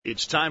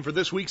It's time for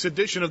this week's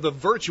edition of the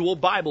Virtual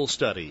Bible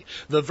Study.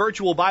 The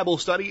Virtual Bible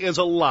Study is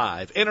a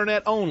live,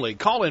 internet-only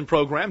call-in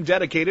program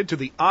dedicated to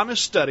the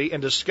honest study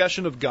and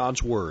discussion of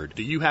God's Word.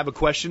 Do you have a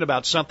question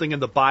about something in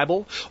the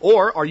Bible?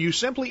 Or are you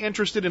simply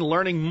interested in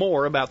learning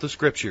more about the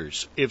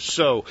Scriptures? If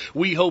so,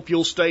 we hope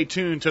you'll stay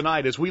tuned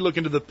tonight as we look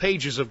into the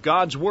pages of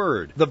God's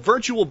Word. The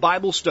Virtual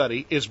Bible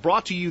Study is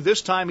brought to you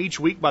this time each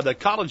week by the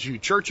College View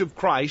Church of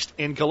Christ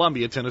in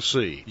Columbia,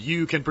 Tennessee.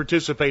 You can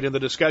participate in the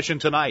discussion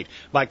tonight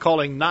by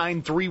calling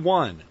 931-381-4567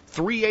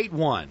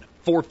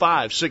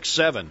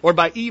 or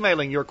by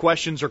emailing your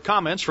questions or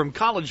comments from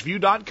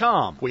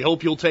collegeview.com. We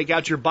hope you'll take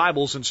out your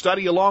Bibles and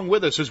study along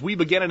with us as we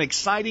begin an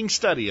exciting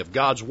study of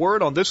God's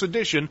Word on this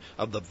edition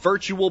of the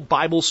Virtual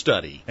Bible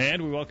Study.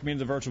 And we welcome you to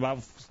the Virtual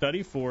Bible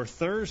Study for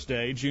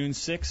Thursday, June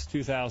 6,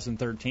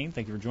 2013.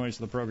 Thank you for joining us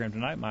on the program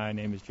tonight. My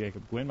name is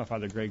Jacob Gwynn. My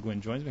father, Greg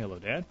Gwynn, joins me. Hello,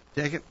 Dad.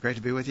 Jacob, great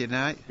to be with you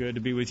tonight. Good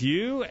to be with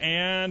you,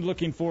 and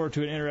looking forward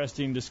to an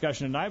interesting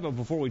discussion tonight. But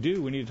before we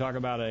do, we need to talk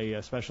about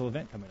a special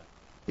event coming up.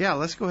 Yeah,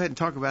 let's go ahead and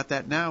talk about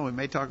that now. We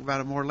may talk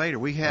about it more later.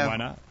 We have Why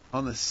not?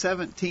 On the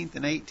 17th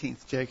and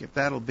 18th, Jacob,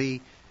 that'll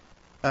be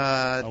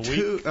a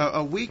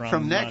week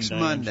from next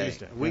Monday.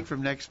 A week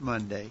from next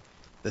Monday,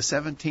 the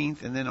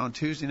 17th, and then on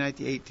Tuesday night,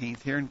 the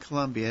 18th, here in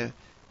Columbia,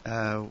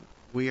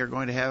 we are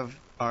going to have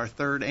our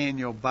third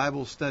annual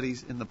Bible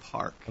studies in the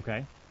park.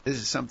 Okay. This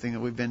is something that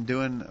we've been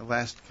doing the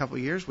last couple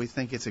of years. We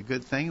think it's a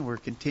good thing. We're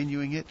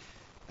continuing it.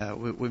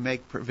 We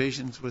make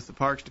provisions with the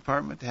Parks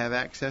Department to have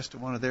access to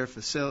one of their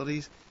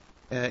facilities.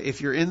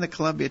 If you're in the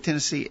Columbia,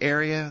 Tennessee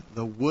area,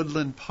 the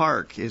Woodland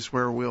Park is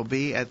where we'll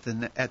be at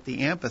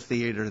the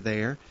amphitheater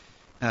there.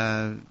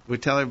 We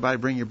tell everybody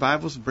bring your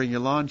Bibles and bring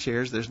your lawn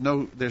chairs. There's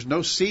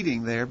no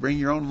seating there. Bring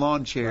your own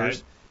lawn chairs.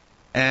 Right.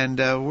 And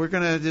we're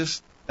going to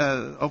just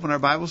open our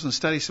Bibles and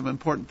study some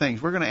important things.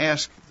 We're going to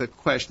ask the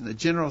question. The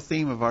general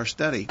theme of our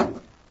study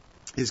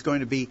is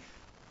going to be,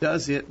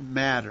 does it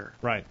matter?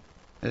 Right.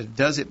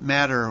 Does it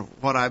matter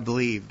what I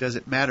believe? Does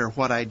it matter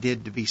what I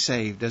did to be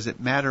saved? Does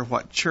it matter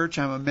what church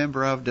I'm a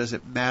member of? Does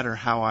it matter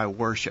how I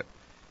worship?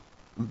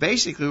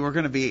 Basically, we're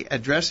going to be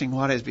addressing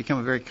what has become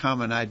a very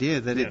common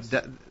idea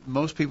that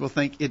most people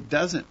think it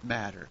doesn't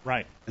matter.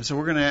 Right. And so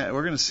we're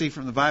going to see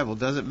from the Bible,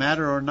 does it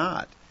matter or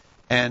not?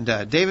 And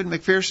David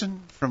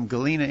McPherson from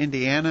Galena,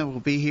 Indiana, will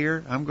be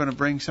here. I'm going to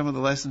bring some of the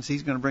lessons.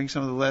 He's going to bring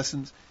some of the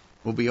lessons.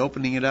 We'll be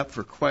opening it up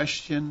for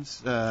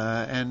questions,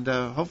 and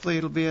hopefully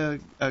it'll be a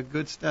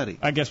good study.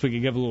 I guess we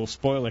could give a little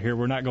spoiler here.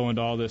 We're not going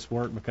to all this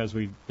work because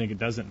we think it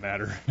doesn't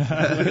matter.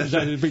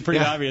 It'd be pretty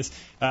obvious.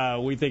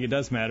 We think it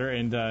does matter,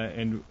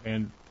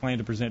 and plan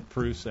to present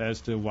proofs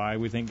as to why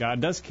we think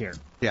God does care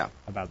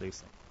about these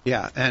things.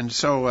 Yeah, and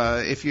so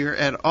if you're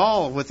at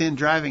all within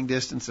driving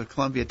distance of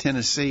Columbia,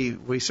 Tennessee,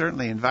 we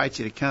certainly invite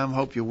you to come.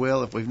 Hope you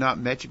will. If we've not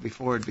met you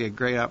before, it'd be a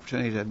great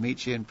opportunity to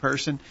meet you in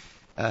person.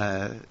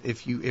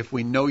 If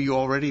we know you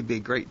already, it'd be a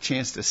great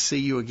chance to see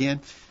you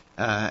again.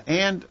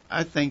 And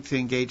I think to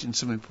engage in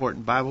some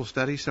important Bible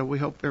study, so we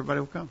hope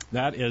everybody will come.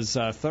 That is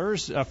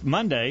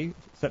Monday,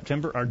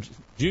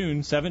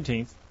 June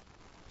 17th,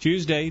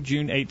 Tuesday,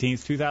 June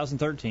 18th,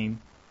 2013,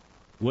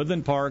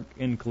 Woodland Park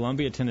in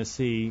Columbia,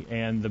 Tennessee,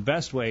 and the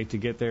best way to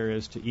get there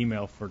is to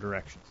email for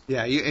directions.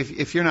 Yeah,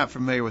 if you're not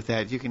familiar with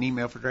that, you can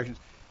email for directions.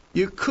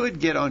 You could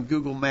get on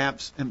Google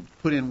Maps and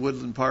put in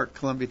Woodland Park,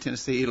 Columbia,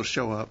 Tennessee. It'll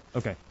show up.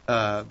 Okay.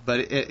 But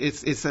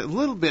it's a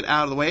little bit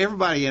out of the way.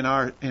 Everybody in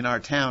our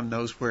town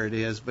knows where it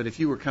is, but if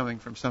you were coming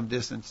from some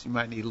distance, you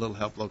might need a little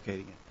help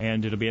locating it.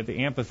 And it'll be at the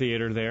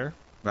amphitheater there.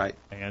 Right.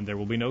 And there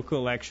will be no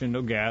collection,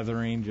 no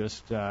gathering,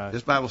 just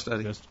Bible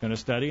study. Just going to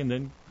study and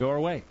then go our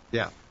way.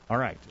 Yeah. All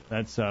right.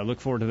 Let's look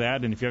forward to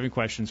that. And if you have any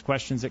questions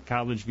at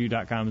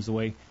collegeview.com is the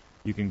way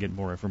you can get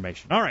more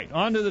information. All right,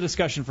 on to the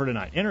discussion for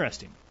tonight.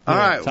 Interesting. All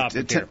right,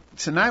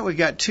 tonight we've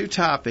got two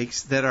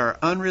topics that are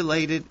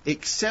unrelated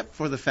except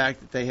for the fact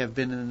that they have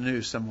been in the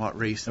news somewhat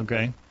recently.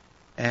 Okay.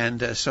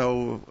 And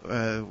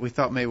so we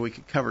thought maybe we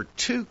could cover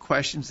two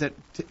questions that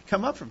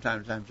come up from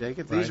time to time,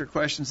 Jacob. These are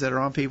questions that are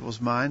on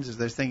people's minds as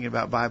they're thinking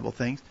about Bible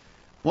things.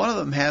 One of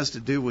them has to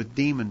do with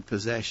demon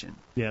possession.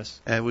 Yes.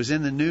 It was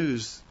in the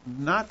news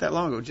not that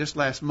long ago, just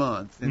last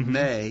month in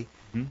May,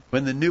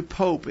 when the new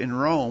pope in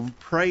Rome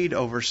prayed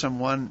over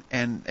someone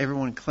and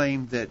everyone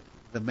claimed that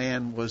the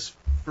man was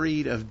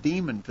freed of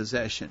demon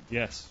possession.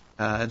 Yes.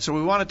 And so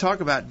we want to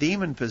talk about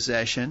demon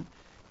possession.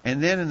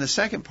 And then in the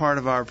second part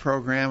of our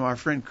program, our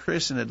friend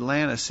Chris in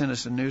Atlanta sent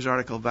us a news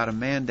article about a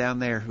man down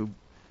there who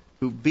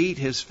beat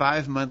his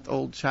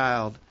 5-month-old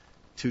child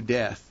to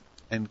death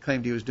and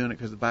claimed he was doing it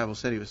because the Bible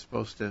said he was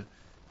supposed to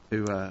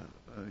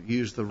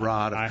use the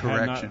rod of correction.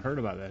 I had not heard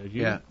about that. Did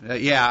you?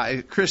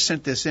 Yeah. Chris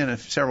sent this in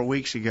several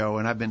weeks ago,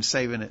 and I've been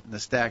saving it in the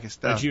stack of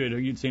stuff. But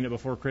you'd seen it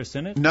before Chris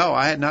sent it? No,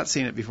 I had not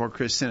seen it before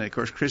Chris sent it. Of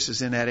course, Chris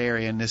is in that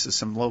area, and this is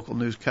some local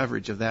news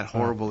coverage of that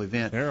horrible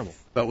event. Terrible.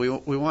 But we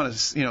want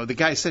to, the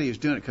guy said he was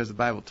doing it because the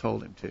Bible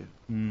told him to.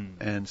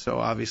 And so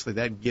obviously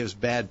that gives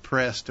bad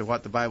press to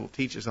what the Bible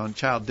teaches on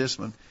child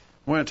discipline.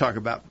 We're going to talk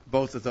about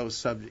both of those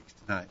subjects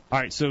tonight. All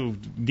right, so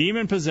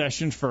demon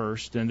possession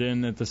first, and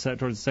then towards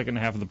the second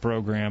half of the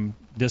program,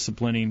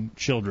 disciplining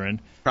children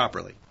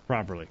Properly.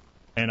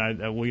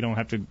 And we don't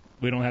have to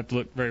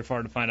look very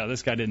far to find out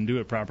this guy didn't do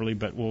it properly,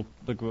 but we'll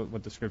look at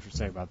what the scriptures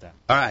say about that.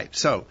 All right,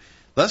 so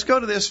let's go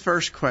to this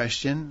first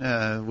question.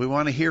 We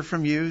want to hear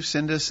from you.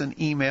 Send us an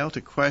email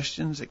to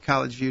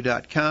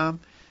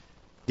questions@collegeview.com.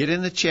 Get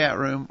in the chat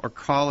room or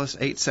call us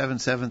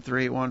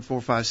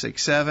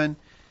 877-381-4567.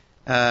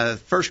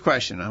 First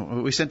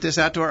question. We sent this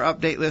out to our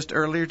update list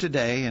earlier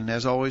today, and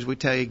as always, we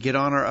tell you, get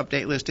on our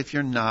update list. If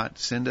you're not,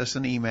 send us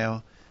an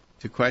email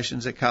to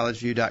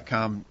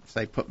questions@collegeview.com.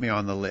 Say, put me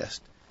on the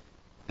list.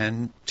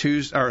 And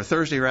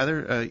Thursday,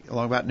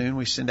 along about noon,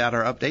 we send out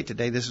our update.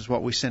 Today, this is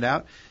what we sent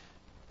out.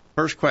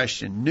 First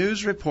question.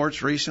 News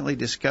reports recently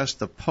discussed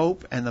the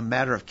Pope and the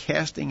matter of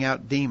casting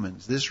out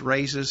demons. This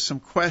raises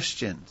some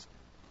questions.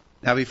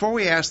 Now, before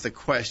we ask the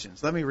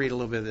questions, let me read a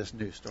little bit of this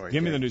news story.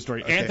 Give me the news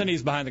story. Okay.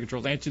 Anthony's behind the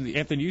controls.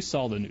 Anthony, you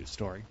saw the news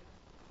story.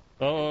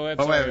 Wait,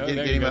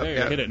 get him up.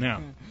 Hit it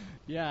now.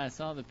 Yeah, I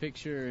saw the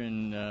picture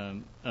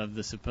of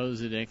the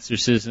supposed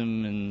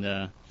exorcism,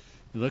 and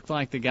it looked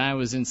like the guy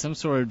was in some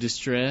sort of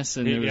distress,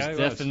 and there was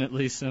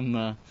definitely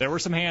some... there were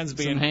some hands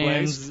being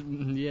placed.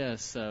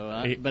 Yes,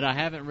 so, but I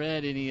haven't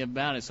read any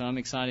about it, so I'm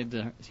excited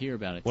to hear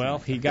about it. Well,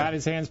 he got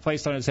his hands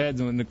placed on his head,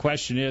 and the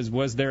question is,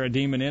 was there a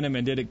demon in him,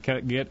 and did it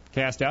get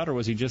cast out, or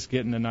was he just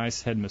getting a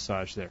nice head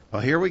massage there?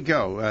 Well, here we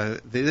go.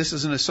 This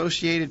is an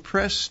Associated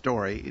Press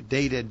story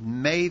dated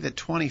May the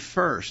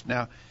 21st.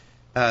 Now,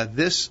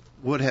 this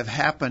would have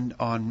happened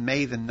on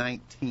May the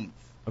 19th.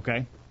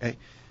 Okay.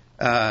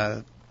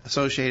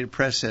 Associated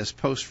Press says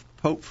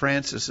Pope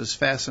Francis's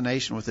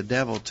fascination with the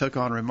devil took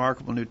on a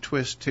remarkable new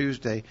twist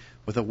Tuesday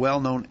with a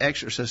well-known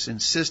exorcist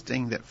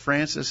insisting that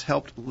Francis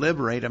helped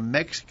liberate a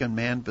Mexican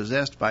man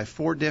possessed by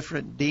 4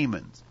 different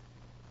demons.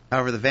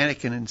 However, the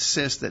Vatican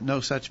insists that no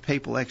such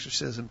papal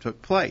exorcism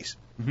took place.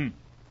 Mm-hmm.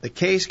 The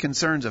case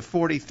concerns a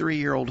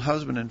 43-year-old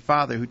husband and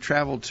father who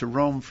traveled to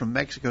Rome from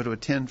Mexico to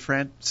attend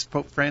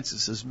Pope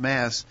Francis's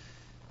Mass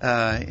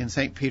in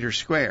St. Peter's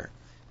Square.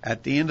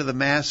 At the end of the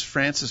Mass,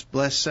 Francis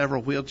blessed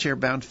several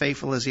wheelchair-bound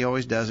faithful, as he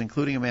always does,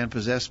 including a man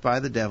possessed by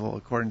the devil,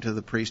 according to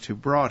the priest who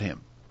brought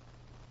him.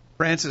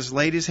 Francis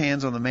laid his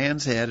hands on the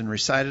man's head and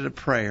recited a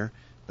prayer.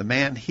 The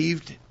man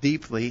heaved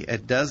deeply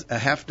a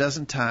half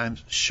dozen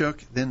times,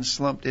 shook, then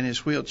slumped in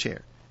his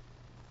wheelchair.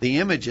 The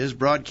images,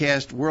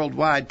 broadcast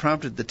worldwide,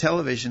 prompted the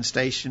television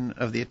station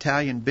of the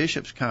Italian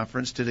Bishops'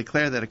 Conference to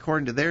declare that,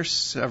 according to their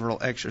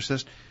several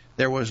exorcists,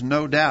 there was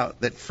no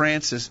doubt that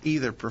Francis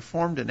either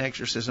performed an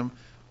exorcism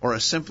or a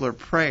simpler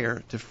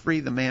prayer to free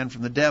the man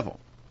from the devil.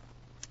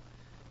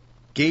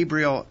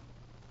 Gabriel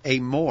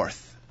Amorth,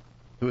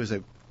 who is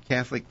a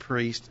Catholic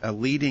priest, a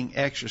leading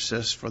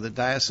exorcist for the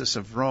Diocese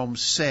of Rome,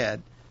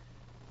 said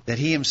that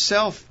he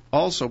himself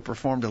also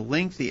performed a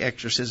lengthy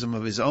exorcism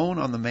of his own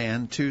on the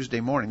man Tuesday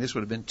morning. This would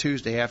have been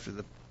Tuesday after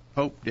the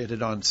Pope did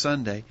it on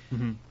Sunday.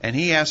 Mm-hmm. And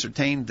he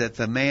ascertained that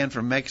the man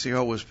from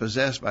Mexico was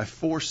possessed by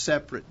 4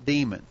 separate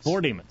demons. 4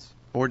 demons.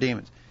 4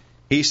 demons.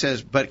 He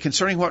says, but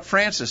concerning what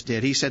Francis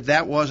did, he said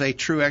that was a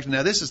true exorcism.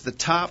 Now, this is the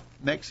top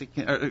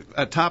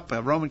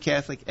Roman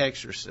Catholic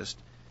exorcist,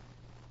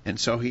 and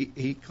so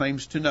he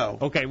claims to know.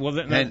 Okay, well,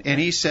 and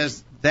he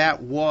says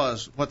that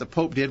was what the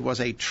Pope did was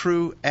a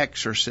true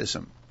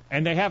exorcism.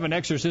 And they have an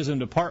exorcism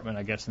department,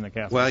 I guess, in the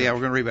Catholic Well, Church. yeah,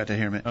 we're going to read about that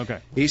here in a minute. Okay.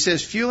 He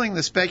says, fueling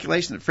the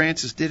speculation that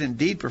Francis did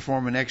indeed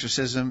perform an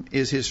exorcism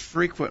is his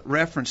frequent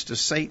reference to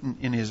Satan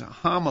in his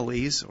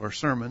homilies or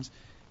sermons,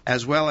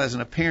 as well as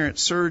an apparent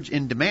surge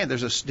in demand.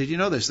 Did you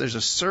know this? There's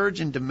a surge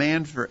in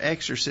demand for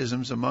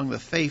exorcisms among the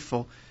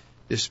faithful,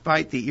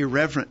 despite the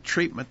irreverent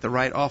treatment the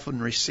right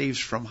often receives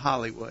from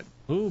Hollywood.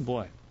 Oh,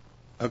 boy.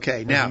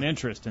 Okay, There's now an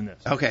interest in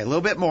this. Okay, a little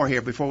bit more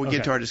here before we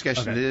get to our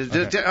discussion.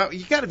 Okay.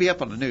 You got to be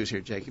up on the news here,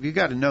 Jacob. You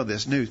got to know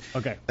this news.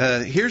 Okay.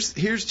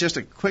 Here's just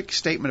a quick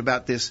statement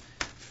about this.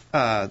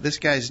 This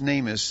guy's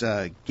name is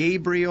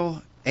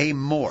Gabriel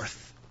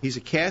Amorth. He's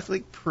a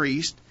Catholic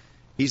priest.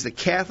 He's the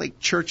Catholic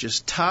Church's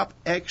top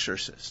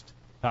exorcist,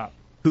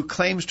 who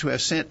claims to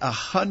have sent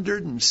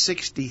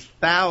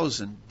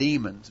 160,000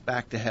 demons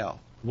back to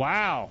hell.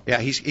 Wow. Yeah,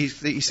 he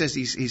says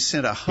he's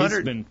sent 100.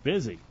 He's been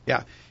busy.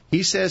 Yeah,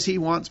 he says he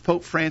wants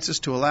Pope Francis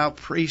to allow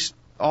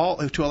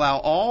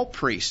all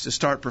priests to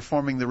start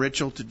performing the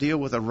ritual to deal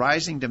with a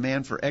rising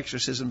demand for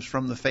exorcisms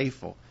from the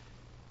faithful.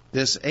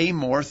 This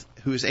Amorth,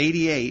 who is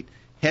 88,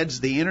 heads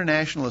the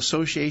International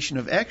Association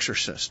of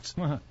Exorcists.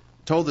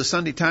 Told the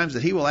Sunday Times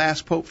that he will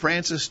ask Pope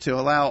Francis to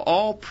allow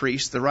all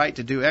priests the right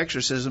to do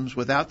exorcisms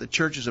without the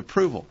Church's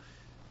approval.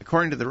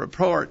 According to the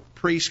report,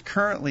 priests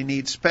currently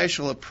need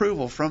special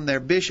approval from their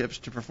bishops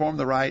to perform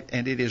the rite,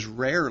 and it is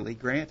rarely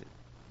granted.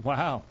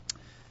 Wow.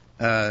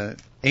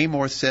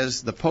 Amorth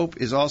says the Pope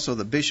is also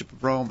the Bishop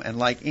of Rome, and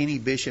like any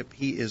bishop,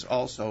 he is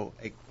also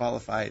a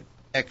qualified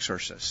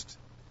exorcist.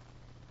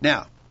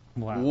 Now,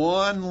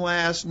 one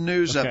last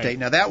news update.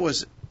 Now, that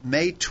was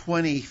May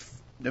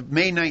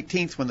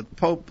 19th when the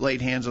Pope laid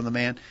hands on the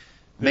man.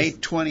 May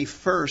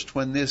 21st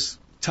when this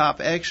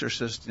top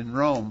exorcist in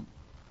Rome,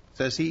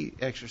 says he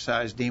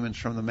exorcised demons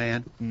from the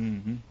man.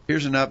 Mm-hmm.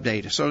 Here's an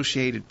update.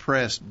 Associated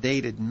Press,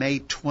 dated May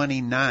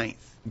 29th.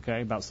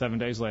 Okay, about 7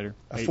 days later.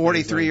 A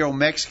 43-year-old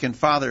Mexican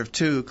father of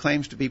two who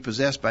claims to be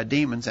possessed by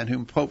demons and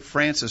whom Pope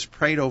Francis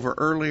prayed over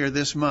earlier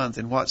this month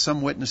in what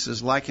some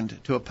witnesses likened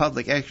to a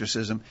public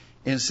exorcism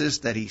insists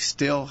that he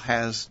still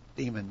has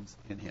demons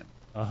in him.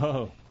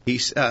 Oh.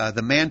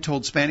 The man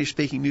told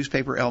Spanish-speaking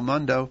newspaper El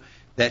Mundo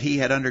that he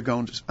had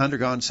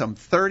undergone some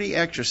 30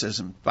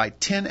 exorcisms by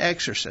 10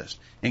 exorcists,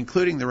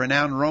 including the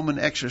renowned Roman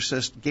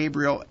exorcist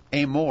Gabriel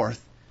Amorth,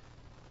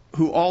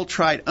 who all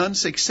tried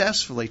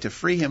unsuccessfully to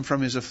free him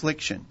from his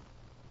affliction.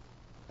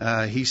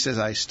 He says,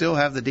 I still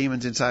have the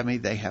demons inside me.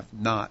 They have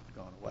not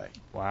gone away.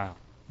 Wow.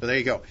 So there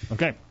you go.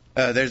 Okay.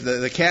 There's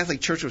the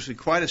Catholic Church was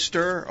quite a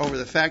stir over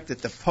the fact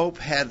that the Pope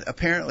had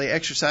apparently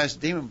exorcised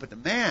a demon, but the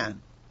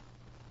man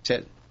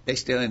said, they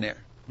still in there.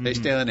 They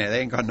still in there.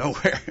 They ain't gone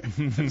nowhere.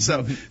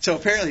 so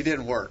apparently it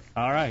didn't work.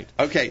 All right.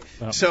 Okay.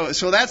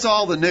 So that's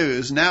all the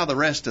news. Now the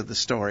rest of the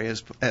story,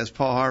 as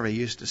Paul Harvey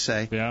used to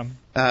say. Yeah.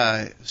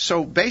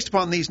 So based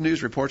upon these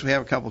news reports, we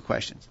have a couple of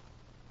questions.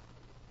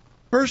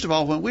 First of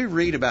all, when we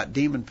read about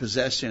demon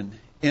possession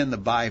in the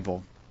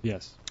Bible,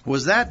 yes,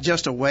 was that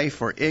just a way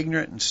for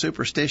ignorant and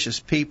superstitious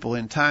people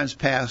in times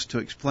past to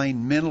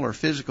explain mental or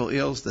physical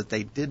ills that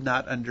they did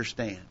not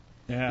understand?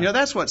 Yeah. You know,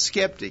 that's what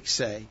skeptics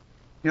say.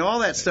 You know, all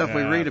that stuff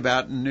we read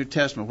about in the New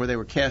Testament where they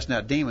were casting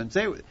out demons,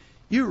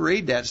 you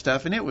read that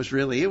stuff, and it was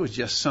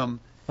just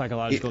some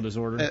psychological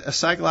disorder. A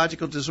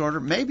psychological disorder,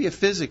 maybe a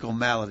physical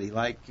malady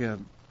like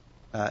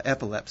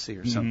epilepsy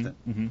or something.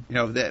 Mm-hmm. You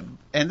know,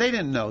 and they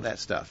didn't know that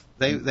stuff.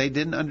 They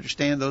didn't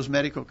understand those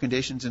medical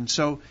conditions, and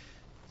so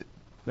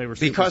they were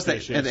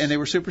superstitious. And they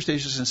were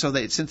superstitious, and so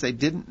since they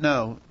didn't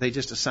know, they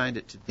just assigned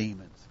it to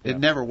demons. Yeah. It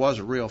never was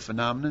a real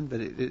phenomenon,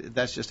 but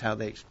that's just how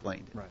they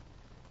explained it. Right.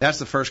 That's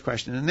the first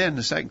question. And then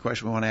the second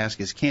question we want to ask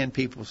is, can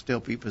people still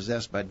be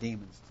possessed by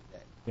demons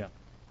today? Yeah.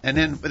 And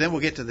then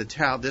we'll get to the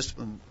child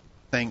discipline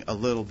thing a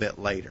little bit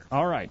later.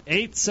 All right.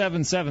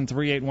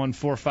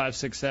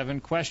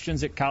 877-381-4567.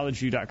 Questions at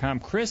collegeview.com.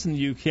 Chris in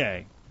the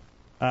UK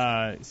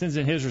sends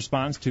in his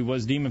response to,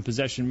 was demon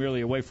possession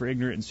merely a way for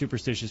ignorant and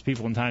superstitious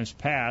people in times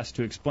past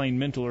to explain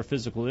mental or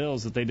physical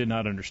ills that they did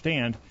not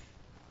understand?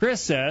 Chris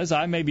says,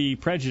 I may be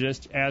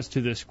prejudiced as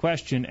to this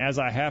question as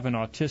I have an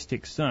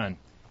autistic son.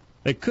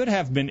 They could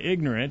have been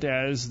ignorant,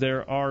 as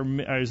there are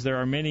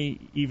many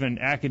even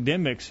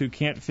academics who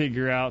can't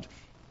figure out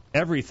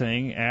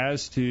everything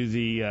as to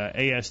the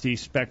ASD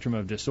spectrum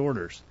of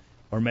disorders,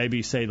 or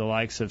maybe say the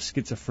likes of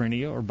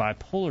schizophrenia or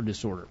bipolar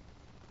disorder.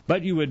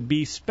 But you would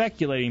be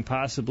speculating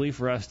possibly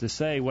for us to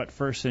say what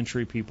first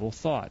century people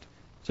thought.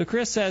 So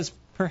Chris says,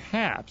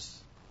 perhaps.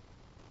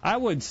 I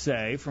would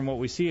say, from what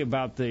we see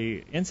about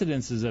the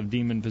incidences of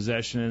demon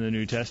possession in the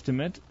New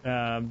Testament,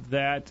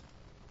 that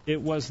it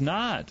was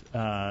not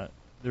the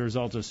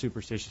result of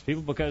superstitious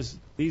people, because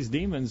these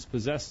demons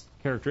possess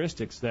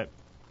characteristics that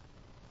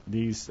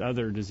these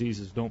other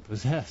diseases don't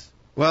possess.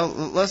 Well,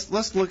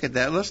 let's look at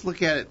that. Let's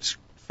look at it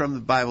from the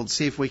Bible to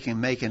see if we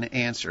can make an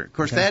answer. Of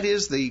course, that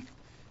is the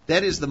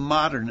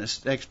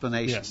modernist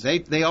explanation.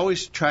 Yes. They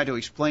always try to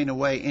explain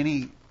away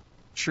any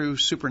true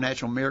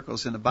supernatural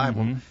miracles in the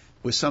Bible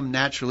with some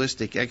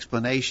naturalistic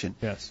explanation.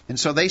 Yes. And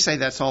so they say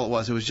that's all it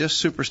was. It was just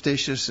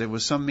superstitious. It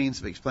was some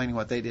means of explaining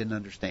what they didn't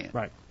understand.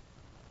 Right.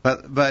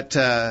 But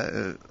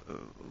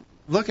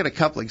look at a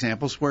couple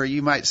examples where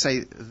you might say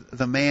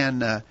the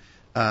man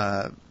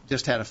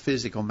just had a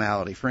physical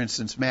malady. For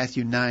instance,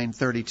 Matthew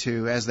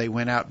 9:32, as they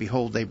went out,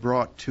 behold, they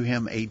brought to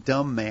him a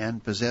dumb man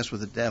possessed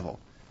with a devil.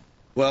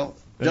 Well,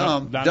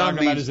 dumb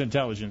means his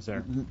intelligence there.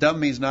 Dumb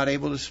means not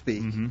able to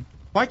speak. Mm-hmm.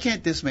 Why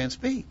can't this man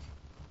speak?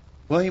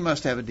 Well, he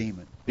must have a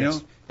demon. You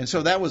know, and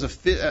so that was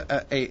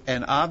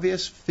an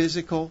obvious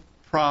physical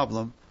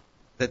problem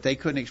that they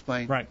couldn't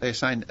explain. Right. They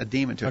assigned a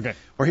demon to it. Okay.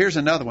 Or here's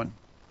another one.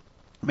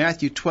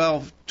 Matthew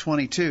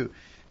 12:22.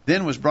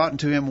 Then was brought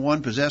unto him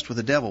one possessed with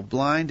a devil,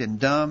 blind and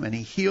dumb, and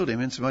he healed him,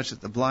 insomuch that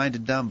the blind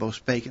and dumb both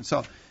spake and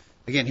saw.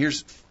 Again,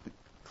 here's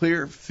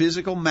clear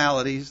physical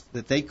maladies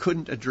that they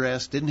couldn't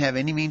address, didn't have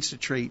any means to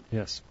treat.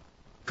 Yes.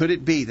 Could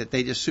it be that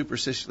they just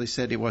superstitiously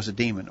said it was a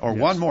demon? Or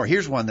Yes. one more.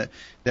 Here's one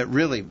that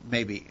really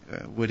maybe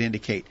would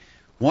indicate.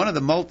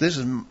 This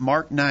is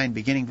Mark 9,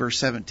 beginning verse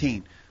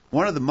 17.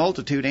 One of the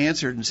multitude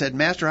answered and said,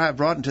 Master, I have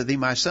brought unto thee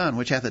my son,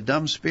 which hath a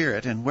dumb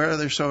spirit, and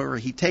wheresoever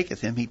he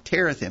taketh him, he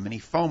teareth him, and he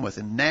foameth,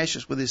 and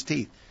gnasheth with his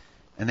teeth.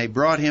 And they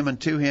brought him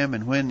unto him,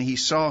 and when he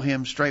saw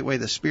him, straightway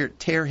the spirit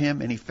tear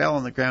him, and he fell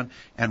on the ground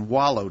and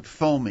wallowed,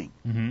 foaming.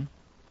 Mm-hmm.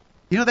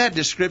 You know that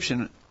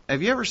description?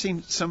 Have you ever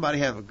seen somebody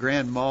have a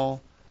grand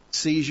mal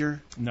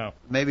seizure? No.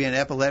 Maybe an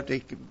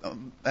epileptic.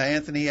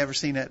 Anthony, ever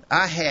seen that?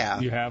 I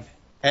have. You have?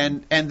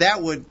 And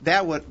that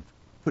would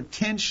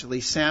potentially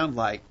sound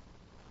like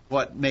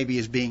what maybe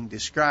is being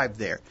described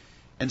there.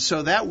 And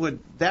so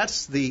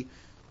that's the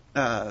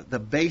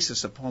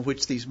basis upon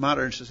which these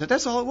modernists said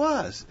that's all it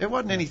was. It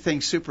wasn't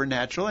anything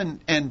supernatural,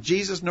 and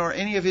Jesus nor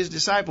any of his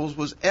disciples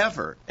was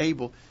ever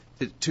able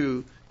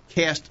to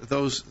cast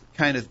those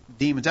kind of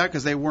demons out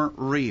because they weren't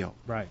real.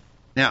 Right.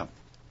 Now,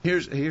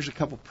 here's a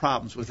couple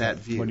problems with that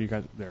view. What do you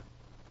got there?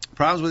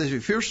 Problems with this view.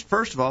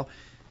 First of all,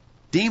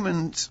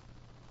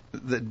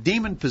 the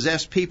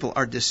demon-possessed people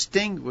are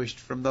distinguished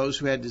from those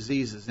who had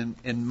diseases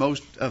in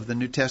most of the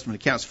New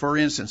Testament accounts. For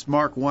instance,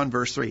 Mark 1,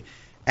 verse 3,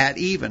 at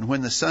even,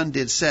 when the sun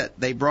did set,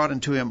 they brought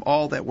unto him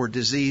all that were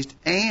diseased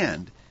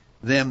and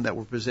them that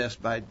were possessed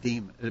by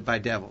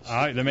devils. All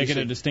right, they're making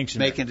a distinction.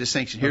 Making a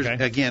distinction. Here's,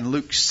 again,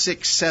 Luke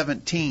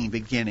 6:17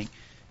 beginning.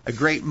 A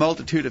great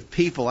multitude of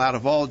people out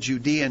of all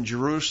Judea and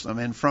Jerusalem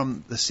and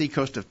from the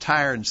seacoast of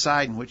Tyre and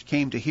Sidon, which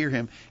came to hear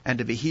him and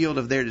to be healed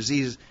of their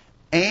diseases,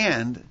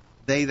 and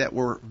they that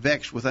were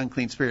vexed with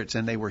unclean spirits,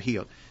 and they were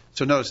healed.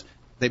 So notice,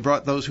 they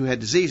brought those who had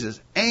diseases,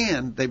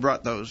 and they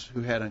brought those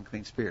who had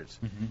unclean spirits.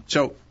 Mm-hmm.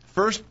 So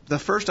the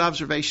first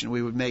observation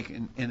we would make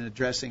in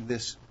addressing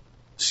this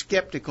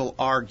skeptical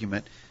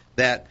argument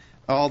that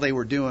all they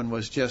were doing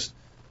was just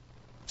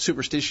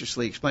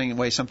superstitiously explaining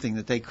away something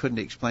that they couldn't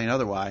explain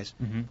otherwise,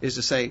 is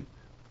to say,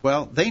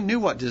 well, they knew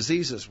what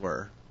diseases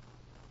were,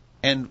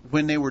 and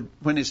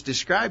when it's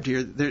described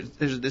here,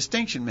 there's a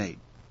distinction made: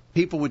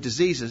 people with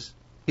diseases,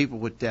 people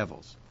with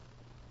devils.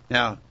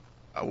 Now,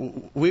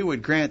 we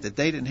would grant that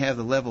they didn't have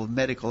the level of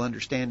medical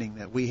understanding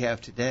that we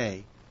have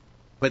today,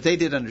 but they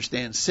did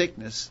understand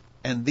sickness,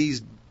 and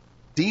these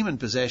demon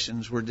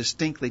possessions were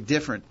distinctly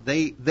different.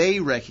 They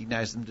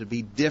recognized them to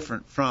be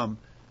different from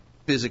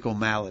physical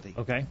malady.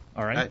 Okay,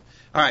 all right.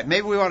 All right,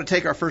 maybe we ought to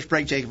take our first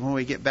break, Jacob. When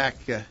we get back,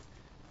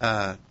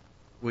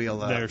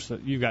 we'll...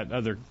 You've got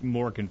other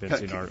more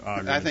convincing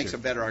arguments. I think some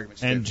better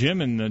arguments, and too.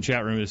 Jim in the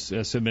chat room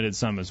has submitted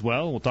some as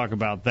well. We'll talk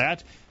about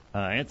that.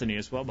 Anthony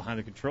as well, behind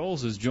the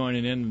controls, is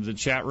joining in the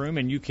chat room,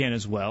 and you can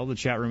as well. The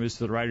chat room is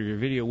to the right of your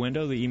video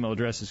window. The email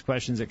address is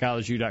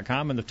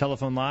questions@collegeview.com, and the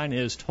telephone line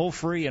is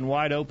toll-free and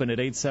wide open at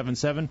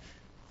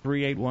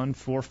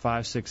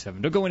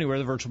 877-381-4567. Don't go anywhere.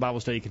 The virtual Bible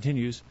study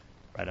continues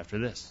right after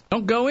this.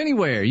 Don't go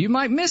anywhere. You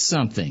might miss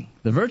something.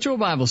 The virtual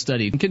Bible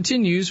study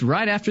continues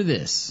right after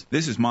this.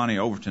 This is Monty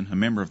Overton, a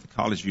member of the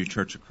College View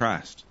Church of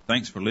Christ.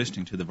 Thanks for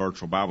listening to the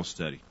virtual Bible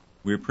study.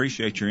 We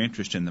appreciate your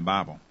interest in the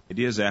Bible. It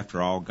is,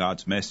 after all,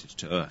 God's message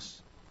to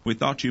us. We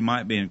thought you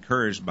might be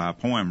encouraged by a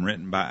poem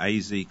written by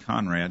A.Z.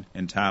 Conrad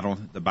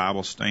entitled The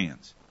Bible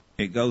Stands.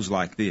 It goes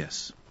like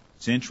this: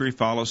 century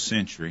follows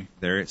century,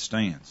 there it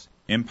stands.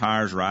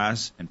 Empires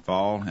rise and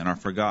fall and are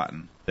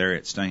forgotten, there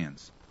it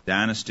stands.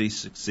 Dynasty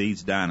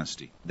succeeds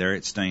dynasty, there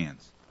it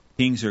stands.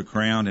 Kings are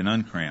crowned and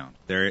uncrowned,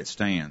 there it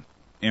stands.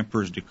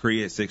 Emperors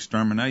decree its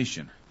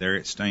extermination, there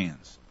it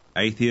stands.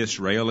 Atheists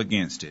rail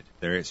against it,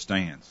 there it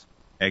stands.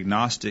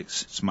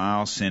 Agnostics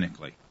smile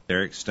cynically,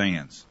 there it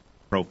stands.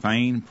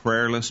 Profane,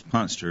 prayerless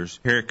punsters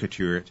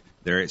caricature it,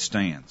 there it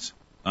stands.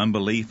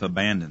 Unbelief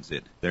abandons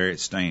it, there it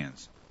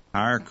stands.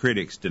 Higher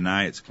critics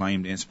deny its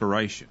claimed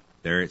inspiration,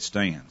 there it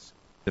stands.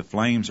 The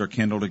flames are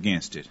kindled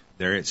against it,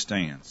 there it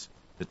stands.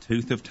 The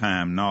tooth of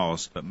time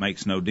gnaws but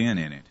makes no dent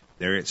in it,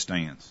 there it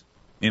stands.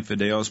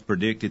 Infidels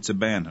predict its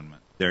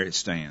abandonment, there it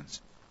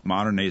stands.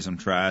 Modernism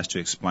tries to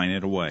explain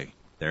it away,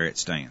 there it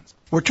stands.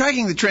 We're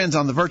tracking the trends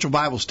on the virtual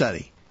Bible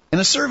study. In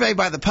a survey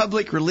by the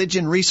Public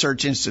Religion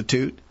Research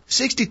Institute,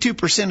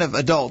 62% of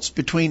adults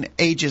between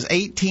ages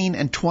 18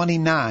 and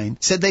 29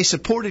 said they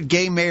supported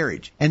gay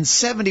marriage, and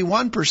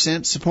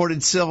 71%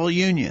 supported civil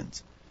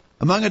unions.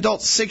 Among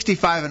adults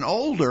 65 and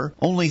older,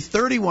 only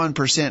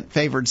 31%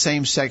 favored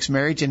same-sex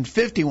marriage and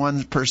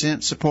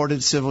 51%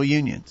 supported civil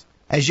unions.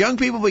 As young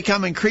people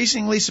become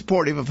increasingly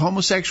supportive of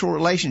homosexual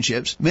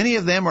relationships, many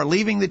of them are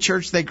leaving the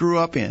church they grew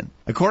up in.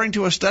 According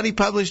to a study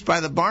published by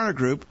the Barna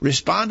Group,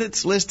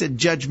 respondents listed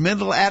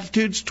judgmental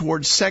attitudes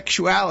towards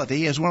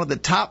sexuality as one of the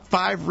top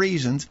 5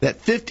 reasons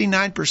that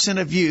 59%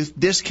 of youth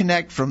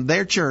disconnect from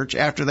their church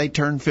after they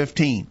turn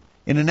 15.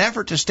 In an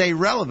effort to stay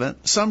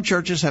relevant, some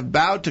churches have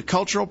bowed to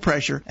cultural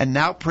pressure and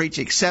now preach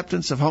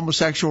acceptance of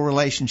homosexual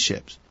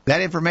relationships.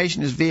 That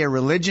information is via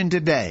Religion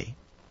Today.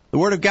 The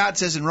Word of God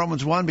says in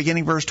Romans 1,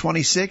 beginning verse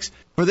 26,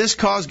 "For this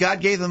cause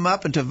God gave them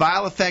up into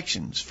vile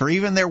affections, for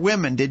even their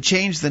women did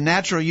change the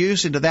natural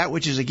use into that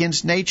which is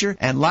against nature,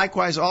 and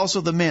likewise also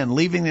the men,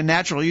 leaving the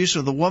natural use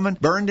of the woman,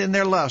 burned in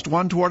their lust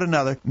one toward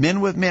another, men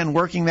with men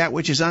working that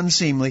which is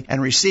unseemly,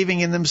 and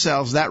receiving in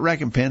themselves that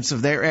recompense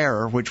of their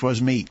error which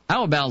was meet."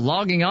 How about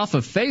logging off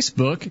of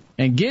Facebook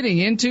and getting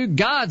into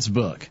God's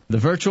book? The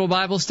virtual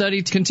Bible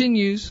study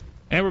continues.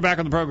 And we're back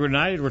on the program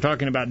tonight. We're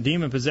talking about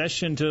demon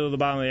possession till the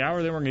bottom of the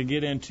hour. Then we're going to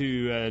get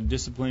into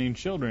disciplining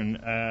children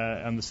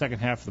on the second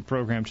half of the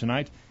program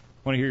tonight.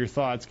 Want to hear your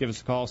thoughts? Give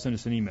us a call. Send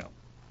us an email.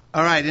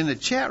 All right. In the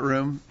chat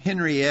room,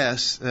 Henry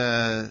S.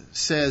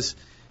 Says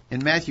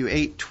in Matthew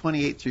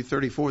 8:28 through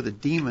 34, the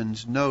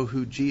demons know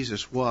who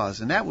Jesus was.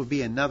 And that would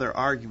be another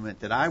argument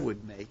that I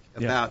would make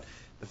about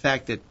the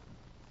fact that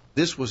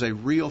this was a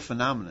real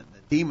phenomenon. The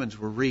demons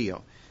were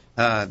real.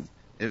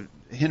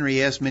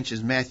 Henry S.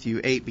 mentions Matthew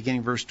 8,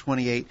 beginning verse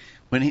 28.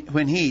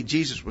 When he,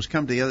 Jesus, was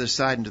come to the other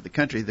side into the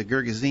country, the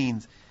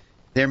Gergesenes,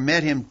 there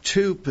met him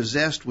 2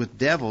 possessed with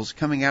devils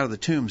coming out of the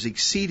tombs,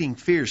 exceeding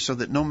fierce, so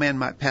that no man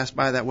might pass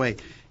by that way.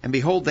 And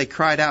behold, they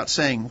cried out,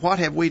 saying, What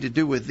have we to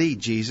do with thee,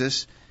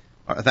 Jesus,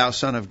 thou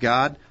Son of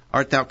God?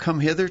 Art thou come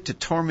hither to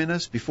torment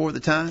us before the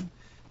time?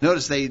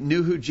 Notice they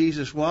knew who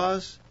Jesus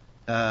was,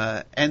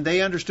 and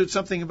they understood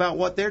something about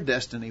what their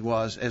destiny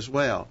was as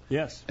well.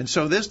 Yes. And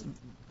so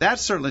that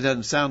certainly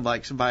doesn't sound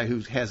like somebody who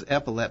has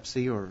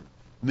epilepsy or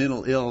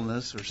mental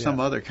illness or some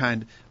other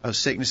kind of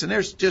sickness. And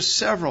there's just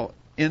several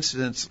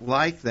incidents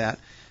like that.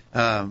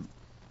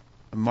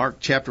 Mark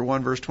chapter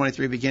 1, verse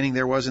 23, beginning,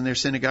 there was in their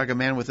synagogue a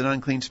man with an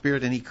unclean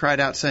spirit, and he cried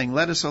out, saying,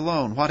 Let us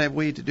alone. What have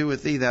we to do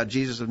with thee, thou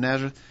Jesus of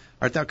Nazareth?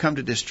 Art thou come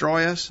to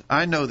destroy us?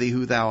 I know thee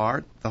who thou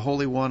art, the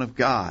Holy One of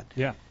God.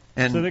 Yeah.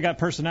 And so they got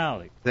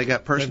personality. They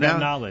got personality.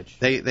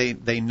 They've got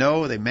knowledge. They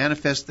know. They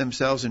manifest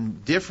themselves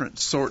in different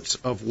sorts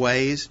of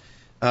ways.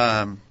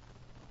 I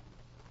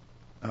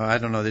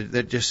don't know. There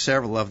are just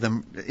several of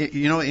them.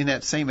 In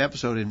that same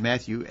episode in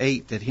Matthew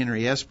 8 that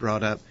Henry S.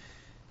 brought up,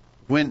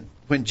 when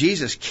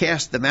Jesus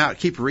cast them out,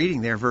 keep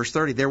reading there, verse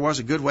 30, there was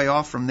a good way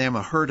off from them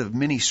a herd of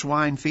many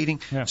swine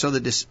feeding. Yeah. So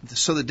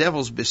the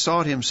devils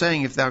besought him,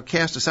 saying, If thou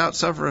cast us out,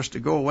 suffer us to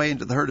go away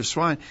into the herd of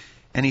swine.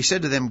 And he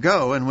said to them,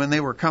 Go. And when they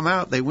were come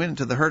out, they went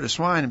into the herd of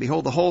swine, and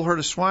behold, the whole herd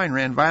of swine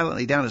ran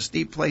violently down a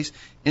steep place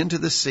into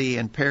the sea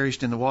and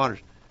perished in the waters.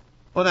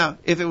 Well, now,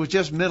 if it was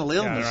just mental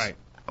illness,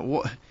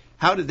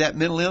 how did that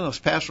mental illness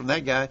pass from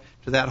that guy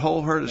to that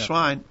whole herd of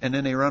swine, and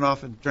then they run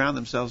off and drown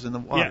themselves in the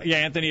water? Yeah,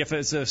 Anthony. If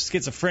it's a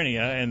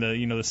schizophrenia, and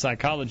the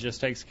psychologist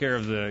takes care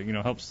of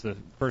helps the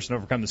person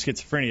overcome the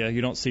schizophrenia,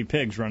 you don't see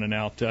pigs running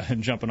out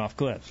and jumping off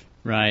cliffs.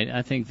 Right.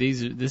 I think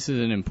this is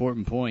an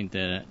important point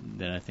that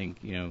I think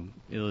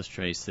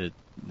illustrates that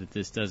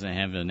this doesn't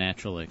have a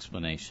natural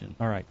explanation.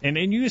 All right.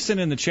 And you sent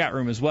in the chat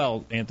room as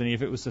well, Anthony.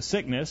 If it was a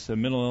sickness, a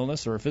mental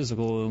illness, or a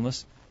physical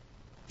illness,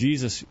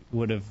 Jesus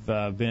would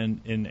have been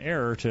in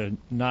error to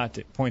not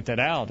point that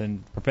out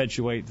and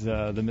perpetuate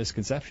the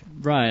misconception.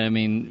 Right. I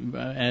mean,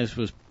 as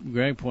was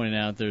Greg pointed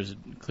out, there's a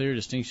clear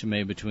distinction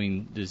made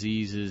between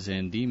diseases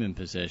and demon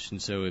possession.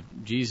 So if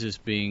Jesus,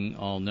 being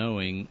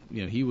all-knowing,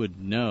 he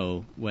would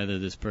know whether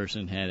this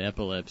person had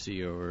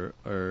epilepsy or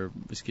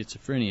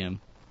schizophrenia.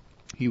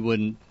 He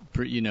wouldn't,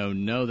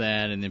 know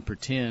that and then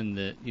pretend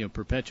that,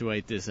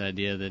 perpetuate this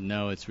idea that,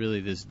 no, it's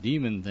really this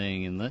demon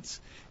thing, and let's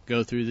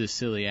go through this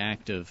silly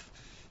act of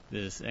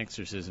this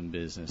exorcism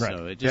business. Right.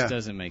 So it just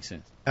doesn't make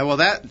sense.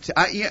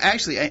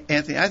 Actually,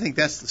 Anthony, I think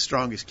that's the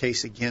strongest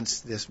case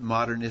against this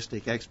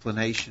modernistic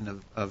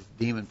explanation of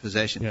demon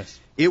possession. Yes.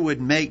 It would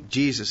make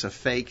Jesus a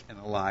fake and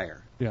a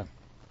liar. Yeah.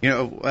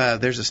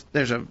 There's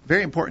a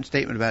very important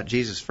statement about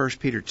Jesus, 1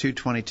 Peter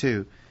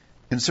 2:22.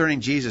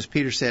 Concerning Jesus,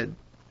 Peter said,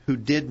 who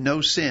did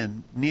no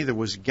sin, neither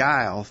was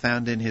guile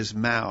found in his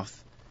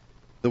mouth.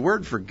 The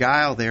word for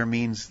guile there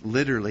means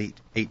literally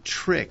a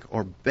trick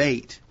or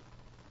bait,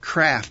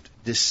 craft,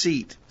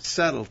 deceit,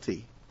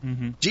 subtlety.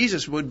 Mm-hmm.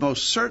 Jesus would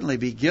most certainly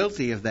be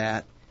guilty of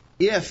that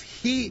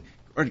if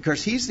of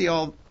course, he's the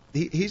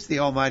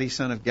Almighty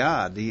Son of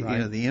God,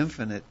 the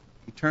infinite,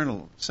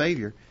 eternal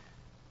Savior.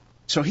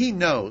 So he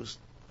knows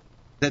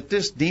that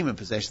this demon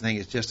possession thing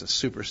is just a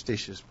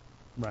superstitious,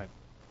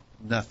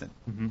 nothing.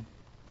 Mm-hmm.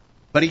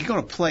 But he's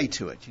going to play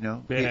to it,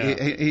 Yeah.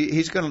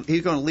 He's going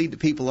to lead the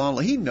people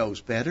on. He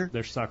knows better.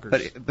 They're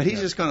suckers. But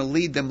he's just going to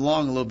lead them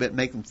along a little bit,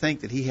 make them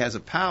think that he has a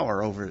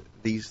power over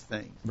these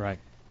things. Right.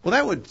 Well,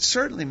 that would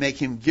certainly make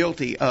him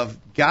guilty of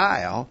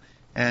guile,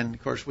 and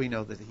of course we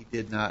know that he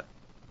did not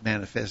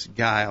manifest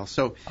guile.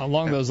 So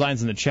along those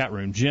lines in the chat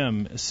room,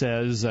 Jim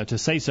says to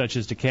say such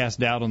is to cast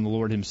doubt on the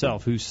Lord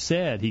Himself, who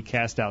said He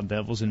cast out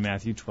devils in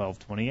Matthew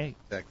 12:28.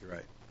 Exactly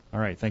right. All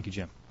right. Thank you,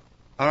 Jim.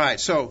 All right.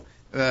 So.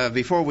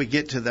 Before we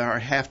get to our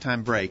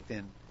halftime break,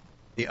 then,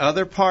 the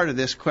other part of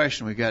this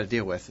question we've got to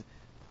deal with.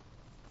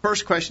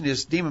 First question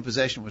is, demon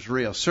possession was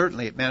real.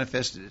 Certainly it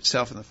manifested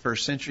itself in the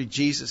first century.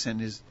 Jesus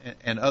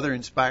and other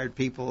inspired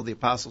people, the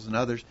apostles and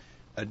others,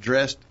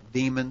 addressed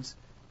demons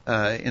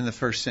in the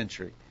first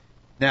century.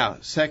 Now,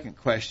 second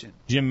question.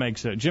 Jim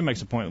makes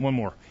a point. One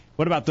more.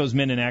 What about those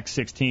men in Acts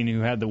 16 who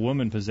had the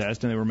woman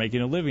possessed and they were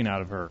making a living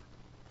out of her?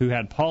 Who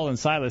had Paul and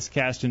Silas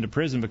cast into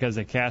prison because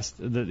they cast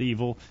the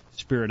evil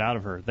spirit out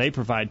of her. They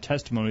provide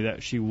testimony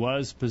that she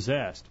was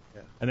possessed.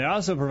 Yeah. And they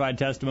also provide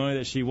testimony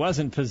that she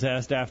wasn't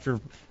possessed after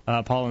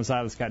Paul and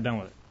Silas got done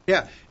with it.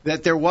 Yeah,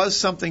 that there was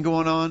something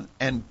going on,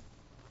 and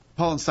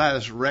Paul and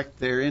Silas wrecked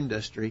their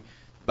industry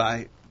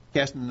by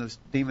casting the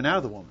demon out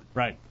of the woman.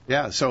 Right.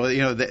 Yeah, so,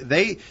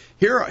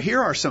 here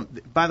are some,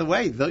 by the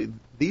way,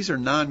 these are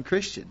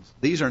non-Christians.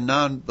 These are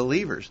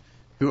non-believers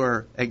who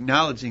are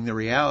acknowledging the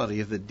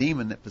reality of the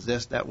demon that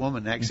possessed that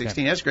woman in Acts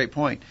 16. That's a great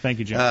point. Thank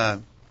you,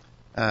 Jim.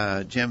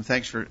 Jim,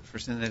 thanks for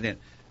sending that in.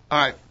 All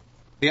right.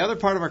 The other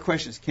part of our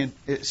question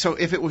is, so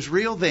if it was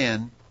real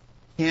then,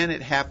 can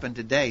it happen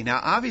today? Now,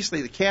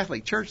 obviously, the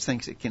Catholic Church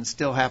thinks it can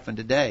still happen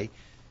today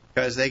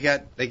because they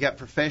got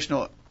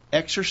professional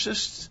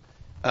exorcists.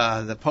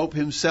 The Pope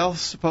himself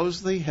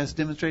supposedly has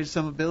demonstrated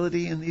some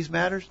ability in these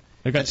matters.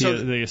 They got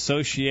the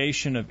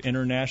Association of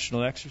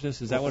International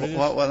Exorcists. Is that what it is?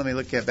 Well, let me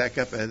look back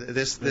up.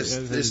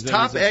 This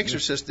top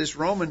exorcist, this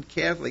Roman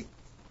Catholic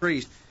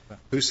priest,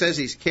 who says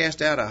he's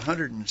cast out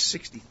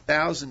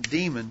 160,000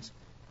 demons,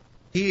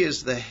 he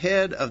is the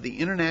head of the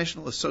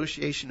International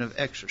Association of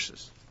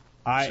Exorcists.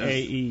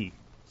 IAE.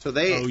 So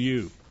they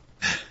OU.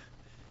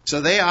 So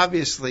they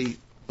obviously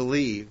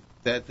believe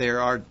that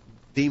there are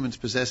demons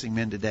possessing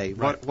men today.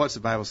 Right. What's the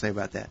Bible say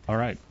about that? All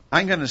right.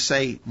 I'm going to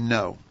say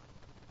no.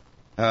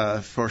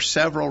 For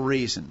several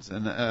reasons,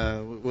 and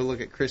we'll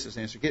look at Chris's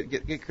answer.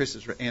 Get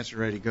Chris's answer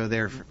ready to go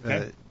there,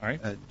 Okay. All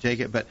right.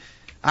 Jacob. But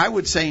I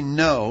would say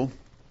no.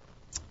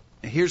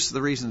 Here's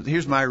the reason.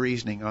 Here's my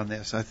reasoning on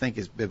this. I think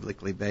is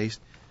biblically based.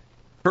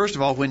 First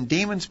of all, when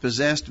demons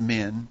possessed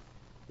men,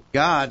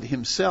 God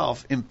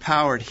Himself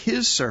empowered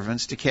His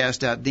servants to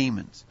cast out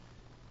demons.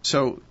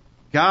 So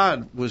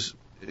God was,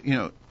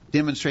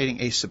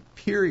 demonstrating a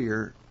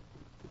superior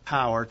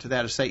power to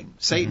that of Satan.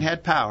 Satan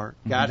had power.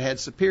 God had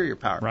superior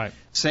power. Right.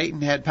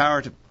 Satan had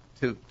power to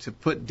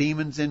put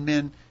demons in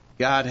men.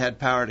 God had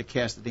power to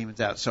cast the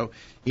demons out. So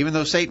even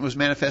though Satan was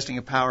manifesting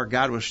a power,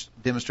 God was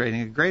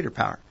demonstrating a greater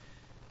power.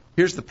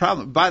 Here's the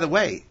problem. By the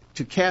way,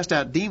 to cast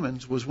out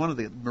demons was one of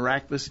the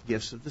miraculous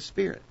gifts of the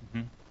Spirit.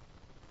 Mm-hmm.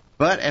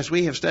 But as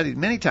we have studied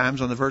many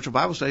times on the Virtual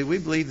Bible Study, we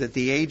believe that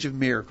the age of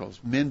miracles,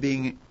 men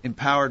being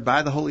empowered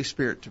by the Holy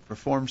Spirit to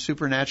perform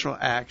supernatural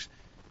acts,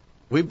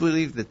 we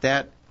believe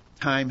that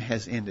time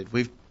has ended.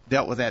 We've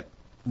dealt with that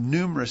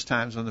numerous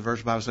times on the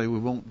Virtual Bible Study. We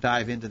won't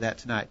dive into that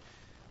tonight.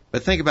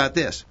 But think about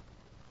this.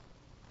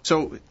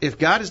 So if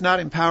God is not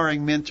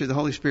empowering men through the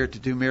Holy Spirit to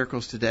do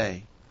miracles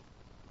today,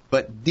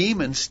 but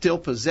demons still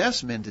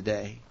possess men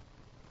today,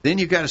 then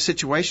you've got a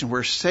situation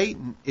where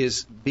Satan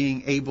is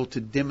being able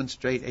to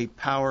demonstrate a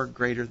power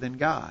greater than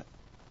God.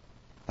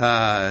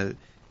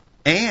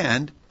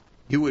 And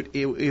it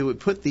would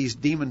put these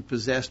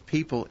demon-possessed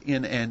people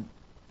in an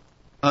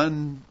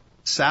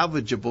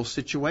unsalvageable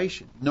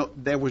situation. No,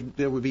 there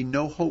would be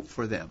no hope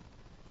for them.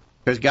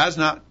 Because God's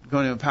not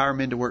going to empower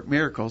men to work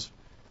miracles,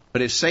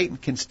 but if Satan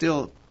can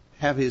still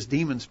have his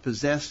demons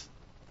possess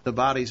the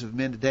bodies of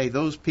men today,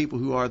 those people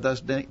who are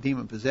thus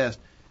demon-possessed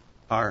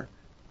are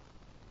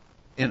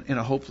in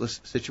a hopeless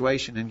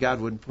situation, and God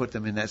wouldn't put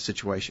them in that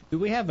situation. Do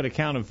we have an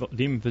account of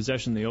demon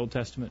possession in the Old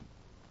Testament?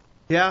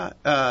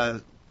 Yeah.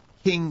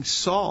 King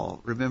Saul,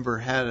 remember,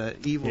 had an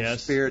evil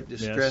spirit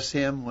distress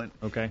him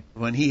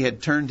when he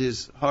had turned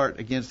his heart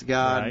against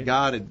God. Right.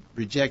 God had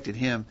rejected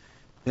him.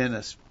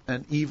 Then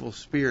an evil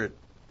spirit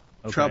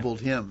troubled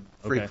him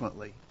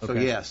frequently. So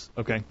yes.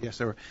 Okay. Yes,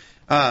 there were.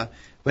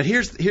 But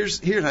here's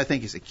I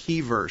think is a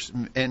key verse.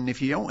 And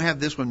if you don't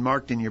have this one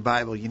marked in your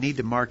Bible, you need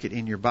to mark it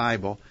in your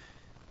Bible.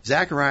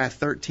 Zechariah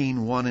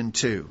 13:1 and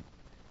 2.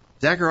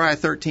 Zechariah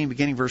 13,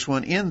 beginning verse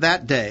 1. In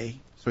that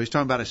day, so he's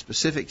talking about a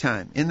specific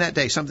time. In that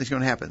day, something's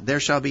going to happen. There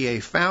shall be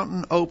a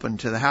fountain open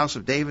to the house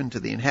of David and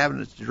to the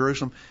inhabitants of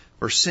Jerusalem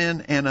for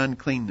sin and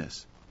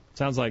uncleanness.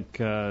 Sounds like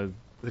the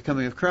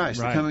coming of Christ,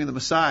 right. The coming of the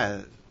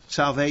Messiah,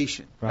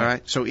 salvation. Right. All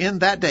right. So in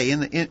that day,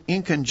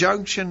 in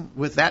conjunction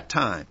with that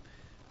time,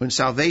 when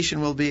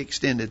salvation will be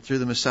extended through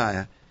the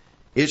Messiah,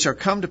 it shall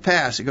come to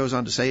pass. It goes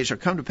on to say, it shall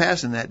come to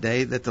pass in that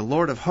day that the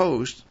Lord of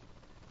hosts,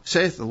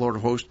 saith the Lord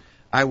of hosts,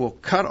 I will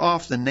cut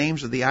off the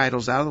names of the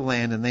idols out of the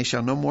land, and they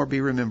shall no more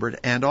be remembered.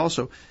 And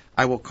also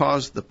I will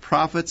cause the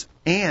prophets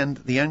and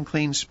the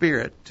unclean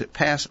spirit to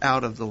pass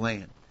out of the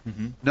land.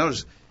 Mm-hmm.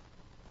 Notice,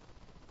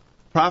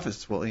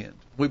 prophets will end.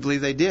 We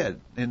believe they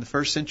did in the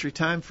first century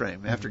time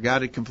frame. After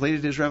God had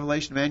completed His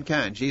revelation to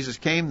mankind, Jesus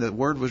came, the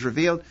Word was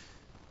revealed,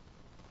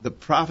 the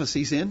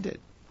prophecies ended.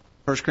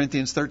 1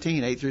 Corinthians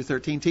 13, 8 through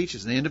 13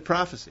 teaches the end of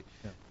prophecy.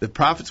 Yeah. The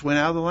prophets went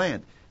out of the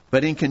land.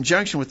 But in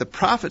conjunction with the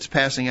prophets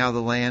passing out of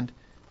the land,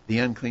 the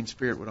unclean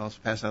spirit would also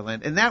pass out of the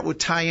land. And that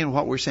would tie in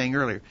what we were saying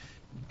earlier.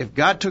 If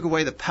God took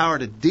away the power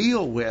to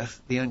deal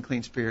with the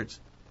unclean spirits,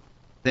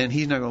 then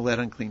He's not going to let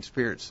unclean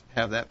spirits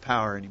have that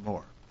power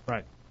anymore.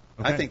 Right.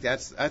 Okay. I think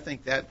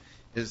that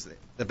is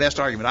the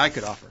best argument I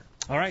could offer.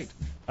 All right.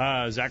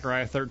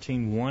 Zechariah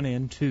 13:1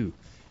 and 2.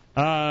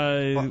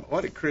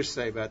 What did Chris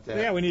say about that?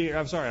 Yeah,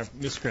 I'm sorry, I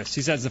missed Chris.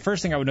 He says, the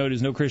first thing I would note is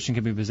no Christian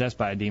can be possessed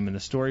by a demon. The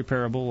story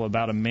parable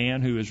about a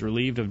man who is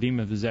relieved of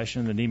demon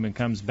possession, the demon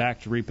comes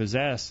back to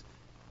repossess,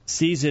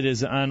 sees it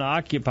as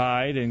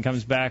unoccupied, and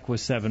comes back with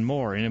 7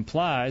 more. It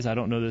implies, it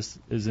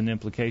is an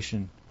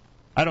implication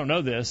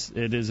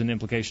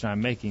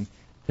I'm making,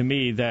 to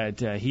me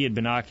that had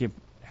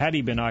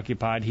he been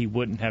occupied, he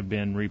wouldn't have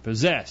been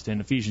repossessed.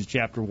 In Ephesians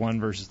chapter 1,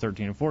 verses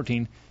 13 and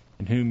 14,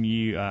 in whom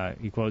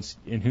he quotes,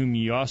 in whom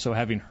ye also,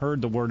 having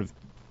heard the word of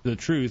the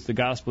truth, the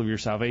gospel of your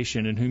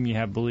salvation, in whom ye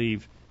have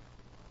believed,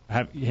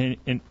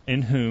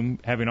 in whom,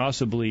 having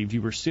also believed,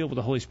 you were sealed with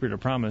the Holy Spirit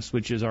of promise,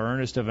 which is our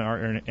earnest of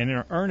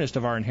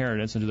our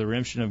inheritance unto the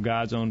redemption of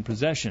God's own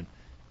possession,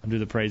 unto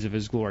the praise of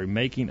His glory,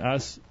 making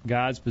us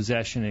God's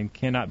possession and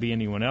cannot be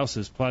anyone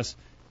else's. Plus,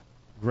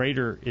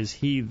 greater is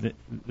He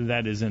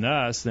that is in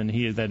us than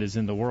he that is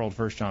in the world.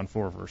 1 John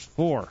 4, verse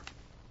 4.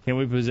 Can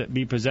we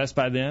be possessed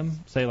by them?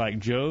 Say like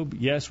Job,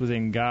 yes,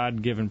 within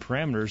God-given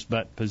parameters,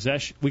 but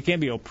we can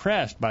be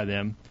oppressed by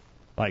them,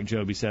 like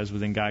Job, he says,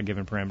 within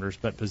God-given parameters,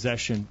 but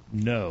possession,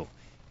 no.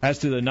 As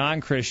to the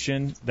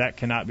non-Christian, that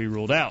cannot be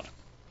ruled out.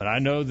 But I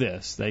know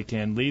this, they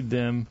can lead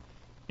them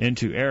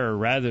into error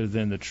rather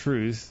than the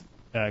truth,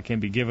 can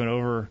be given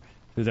over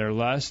to their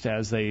lust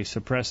as they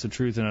suppress the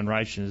truth and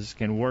unrighteousness,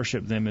 can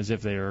worship them as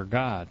if they are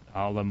God,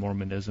 a la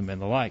Mormonism and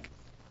the like.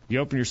 You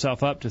open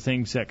yourself up to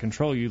things that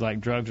control you, like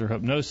drugs or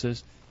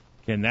hypnosis.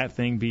 Can that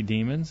thing be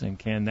demons? And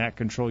can that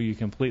control you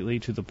completely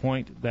to the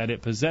point that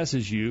it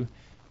possesses you?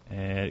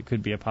 It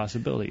could be a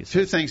possibility.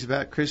 Two things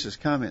about Chris's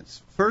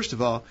comments. First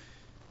of all,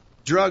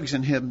 drugs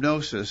and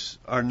hypnosis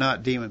are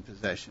not demon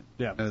possession.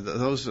 Yeah.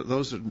 Those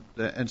are,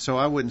 and so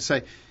I wouldn't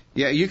say,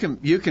 yeah, you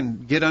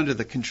can get under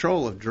the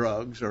control of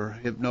drugs or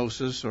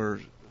hypnosis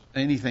or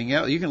anything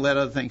else. You can let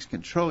other things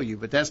control you,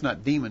 but that's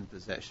not demon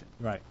possession.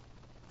 Right.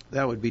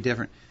 That would be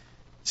different.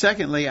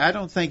 Secondly, I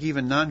don't think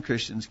even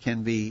non-Christians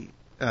can be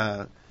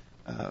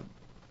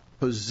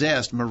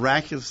possessed,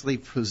 miraculously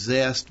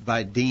possessed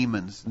by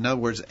demons. In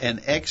other words,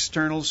 an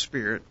external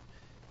spirit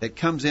that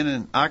comes in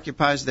and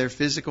occupies their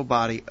physical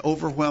body,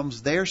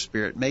 overwhelms their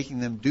spirit, making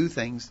them do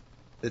things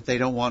that they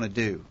don't want to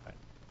do.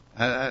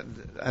 I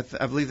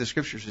believe the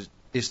Scriptures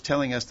is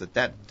telling us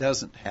that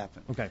doesn't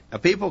happen. Okay. Now,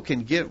 people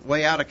can get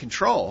way out of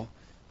control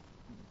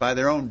by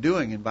their own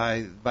doing and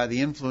by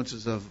the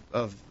influences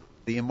of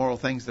the immoral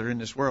things that are in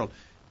this world.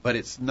 But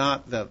it's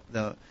not the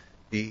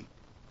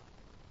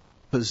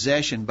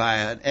possession by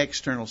an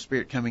external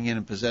spirit coming in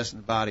and possessing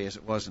the body as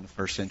it was in the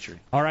first century.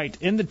 All right.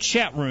 In the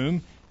chat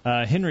room,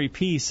 Henry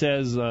P.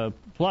 says,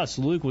 plus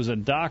Luke was a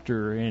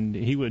doctor, and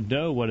he would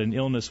know what an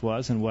illness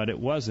was and what it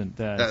wasn't.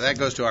 That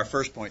goes to our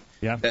first point,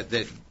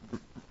 that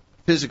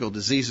physical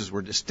diseases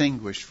were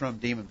distinguished from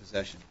demon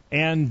possession.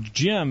 And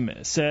Jim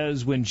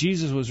says, when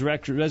Jesus was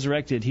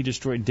resurrected, he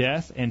destroyed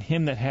death and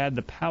him that had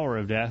the power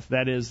of death,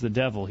 that is the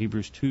devil,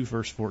 Hebrews 2,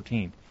 verse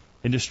 14.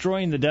 In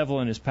destroying the devil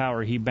and his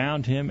power, he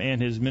bound him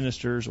and his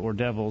ministers or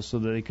devils so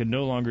that they could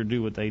no longer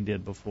do what they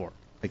did before.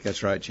 I think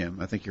that's right, Jim.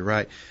 I think you're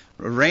right.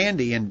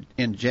 Randy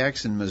in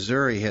Jackson,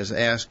 Missouri has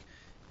asked,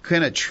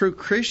 can a true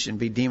Christian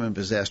be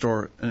demon-possessed?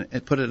 Or,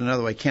 put it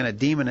another way, can a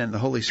demon and the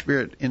Holy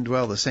Spirit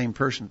indwell the same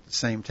person at the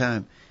same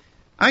time?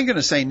 I'm going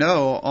to say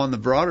no on the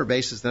broader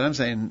basis that I'm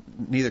saying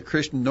neither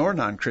Christian nor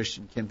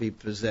non-Christian can be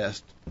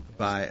possessed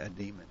by a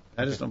demon.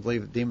 I just don't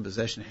believe that demon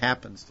possession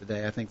happens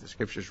today. I think the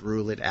Scriptures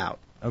rule it out.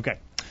 Okay.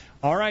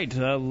 All right.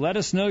 Let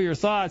us know your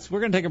thoughts. We're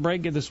going to take a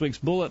break, get this week's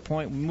bullet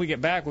point. When we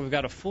get back, we've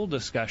got a full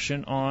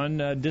discussion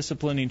on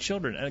disciplining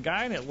children. A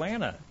guy in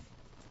Atlanta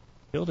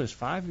killed his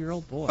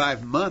 5-year-old boy.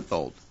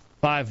 5-month-old.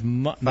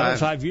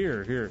 5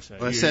 year here. So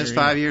well, it says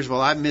 5 years. Well,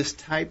 I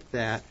mistyped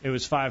that. It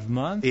was 5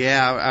 months?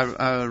 Yeah,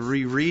 I'm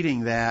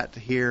rereading that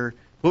here.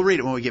 We'll read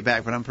it when we get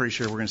back, but I'm pretty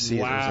sure we're going to see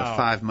it as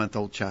a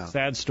 5-month-old child.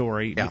 Sad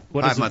story. Yeah,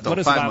 what does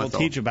the Bible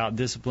teach about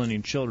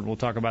disciplining children? We'll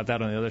talk about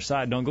that on the other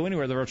side. Don't go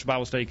anywhere. The Virtual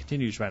Bible Study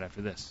continues right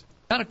after this.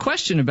 Got a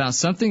question about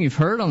something you've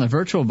heard on the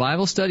Virtual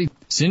Bible Study?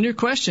 Send your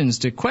questions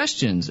to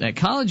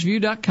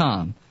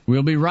questions@collegeview.com.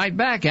 We'll be right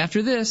back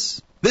after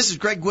this. This is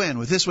Greg Gwynn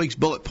with this week's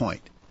bullet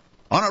point.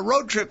 On a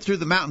road trip through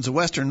the mountains of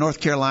western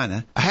North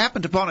Carolina, I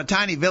happened upon a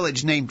tiny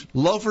village named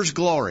Loafer's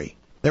Glory.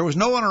 There was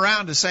no one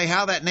around to say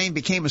how that name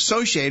became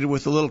associated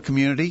with the little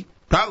community.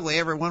 Probably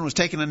everyone was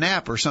taking a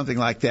nap or something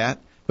like that.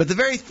 But the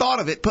very thought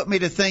of it put me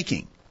to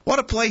thinking, what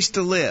a place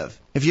to live.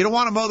 If you don't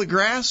want to mow the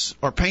grass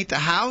or paint the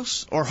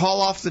house or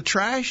haul off the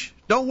trash,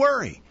 don't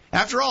worry.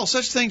 After all,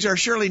 such things are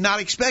surely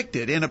not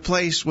expected in a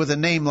place with a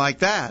name like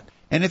that.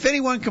 And if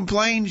anyone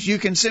complains, you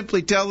can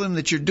simply tell them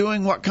that you're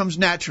doing what comes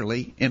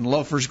naturally in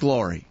Loafer's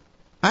Glory.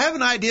 I have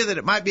an idea that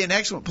it might be an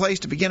excellent place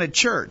to begin a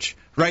church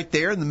right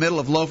there in the middle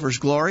of Loafer's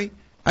Glory.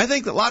 I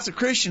think that lots of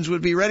Christians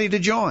would be ready to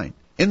join.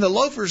 In the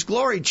Loafer's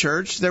Glory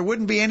Church, there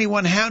wouldn't be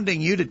anyone hounding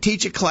you to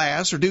teach a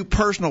class or do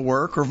personal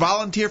work or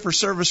volunteer for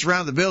service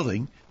around the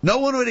building. No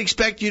one would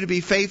expect you to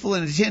be faithful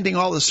in attending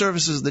all the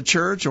services of the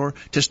church or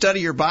to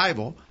study your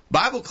Bible.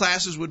 Bible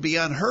classes would be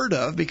unheard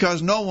of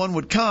because no one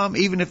would come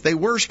even if they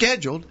were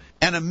scheduled.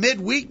 And a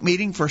midweek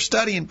meeting for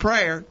study and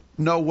prayer,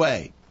 no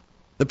way.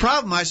 The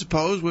problem, I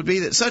suppose, would be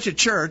that such a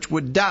church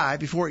would die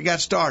before it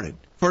got started.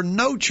 For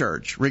no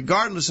church,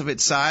 regardless of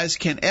its size,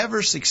 can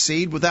ever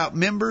succeed without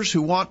members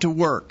who want to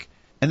work.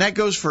 And that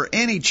goes for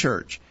any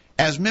church.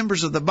 As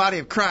members of the body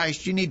of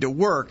Christ, you need to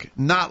work,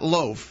 not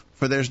loaf,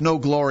 for there's no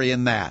glory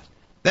in that.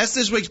 That's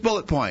this week's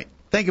bullet point.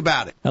 Think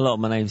about it. Hello,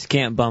 my name is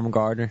Kent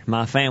Bumgardner.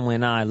 My family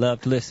and I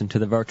love to listen to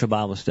the Virtual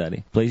Bible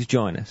Study. Please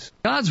join us.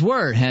 God's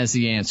Word has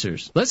the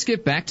answers. Let's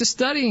get back to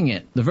studying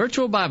it. The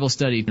Virtual Bible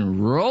Study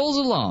rolls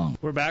along.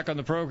 We're back on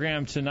the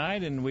program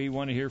tonight, and we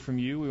want to hear from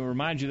you. We will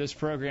remind you this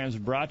program is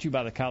brought to you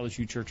by the College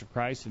View Church of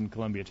Christ in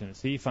Columbia,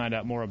 Tennessee. Find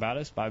out more about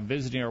us by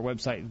visiting our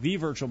website,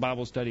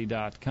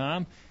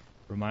 thevirtualbiblestudy.com.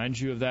 Remind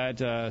you of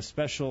that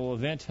special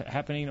event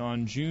happening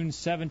on June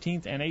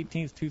 17th and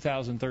 18th,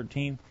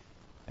 2013.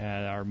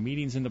 Our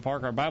meetings in the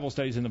park, our Bible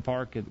studies in the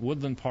park at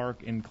Woodland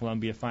Park in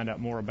Columbia. Find out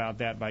more about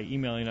that by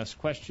emailing us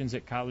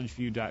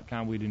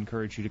questions@collegeview.com. We'd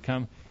encourage you to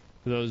come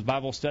to those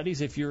Bible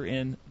studies if you're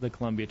in the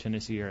Columbia,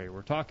 Tennessee area.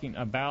 We're talking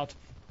about,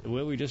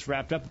 well, we just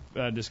wrapped up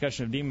a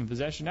discussion of demon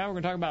possession. Now we're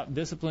going to talk about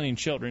disciplining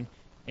children.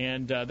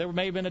 And there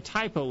may have been a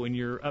typo in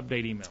your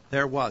update email.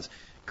 There was.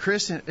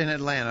 Chris in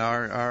Atlanta,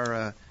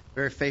 our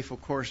very faithful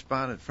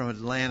correspondent from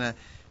Atlanta,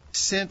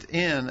 sent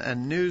in a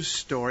news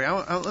story.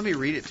 Let me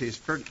read it to you. It's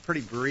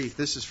pretty brief.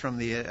 This is from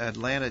the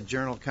Atlanta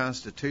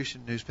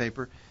Journal-Constitution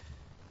newspaper.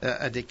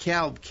 A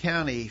DeKalb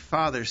County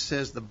father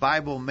says the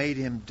Bible made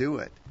him do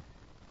it.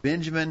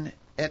 Benjamin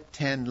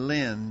Etan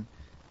Lin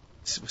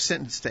was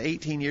sentenced to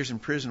 18 years in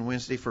prison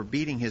Wednesday for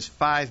beating his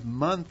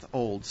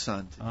 5-month-old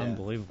son to death.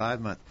 Unbelievable.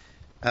 5 months.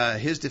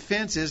 His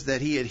defense is that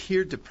he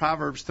adhered to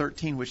Proverbs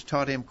 13, which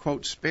taught him,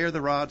 quote, spare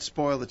the rod,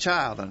 spoil the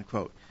child,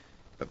 unquote.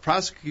 But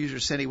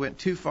prosecutors said he went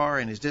too far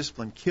and his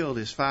discipline killed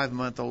his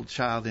 5-month-old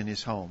child in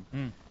his home.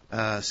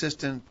 The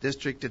assistant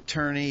district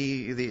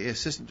attorney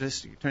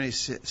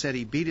said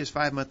he beat his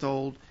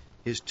 5-month-old,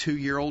 his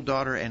 2-year-old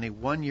daughter, and a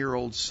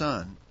 1-year-old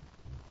son.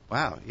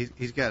 Wow,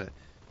 he's got a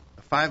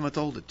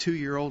 5-month-old, a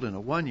 2-year-old, and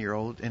a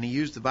 1-year-old, and he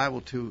used the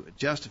Bible to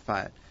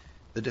justify it.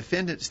 The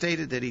defendant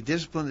stated that he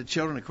disciplined the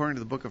children according to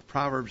the book of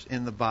Proverbs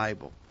in the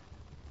Bible.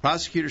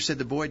 Prosecutors said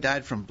the boy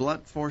died from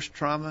blunt force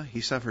trauma.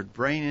 He suffered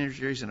brain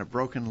injuries and a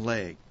broken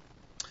leg.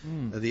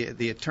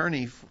 The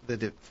attorney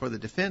for the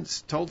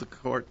defense told the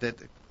court that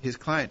his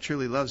client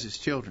truly loves his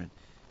children.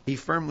 He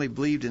firmly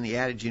believed in the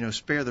adage,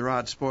 spare the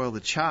rod, spoil the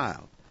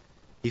child.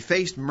 He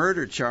faced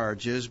murder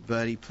charges,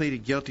 but he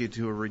pleaded guilty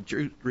to a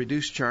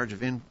reduced charge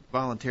of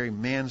involuntary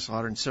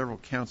manslaughter and several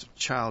counts of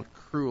child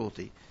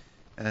cruelty.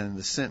 And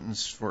the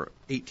sentence for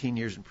 18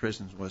 years in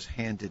prison was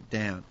handed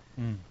down.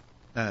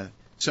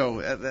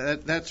 So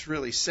that's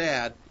really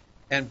sad.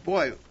 And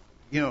boy,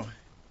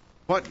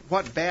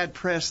 what bad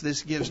press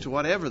this gives to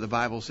whatever the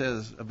Bible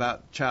says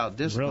about child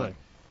discipline. Really?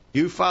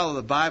 You follow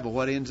the Bible,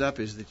 what ends up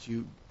is that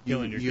you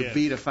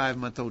beat a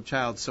 5-month-old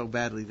child so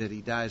badly that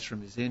he dies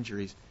from his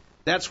injuries.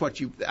 That's what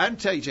I can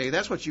tell you, Jay,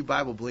 that's what you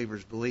Bible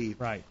believers believe.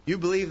 Right. You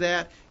believe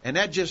that, and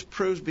that just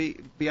proves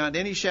beyond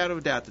any shadow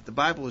of doubt that the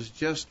Bible is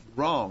just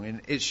wrong,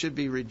 and it should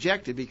be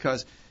rejected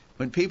because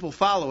when people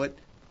follow it,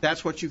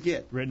 that's what you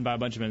get. Written by a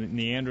bunch of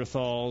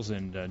Neanderthals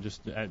and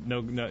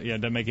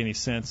doesn't make any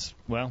sense.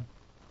 Well,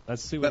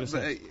 let's see what it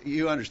says.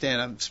 You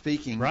understand, I'm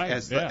speaking right,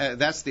 as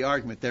that's the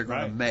argument they're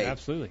going to make.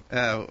 Absolutely.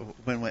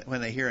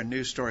 When they hear a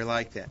news story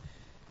like that.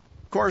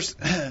 Of course,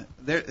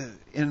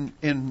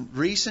 in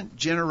recent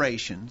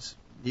generations,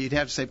 you'd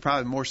have to say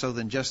probably more so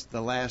than just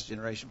the last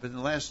generation, but in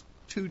the last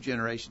 2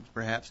 generations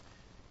perhaps,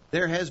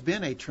 there has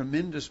been a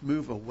tremendous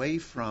move away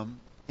from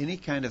any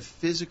kind of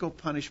physical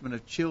punishment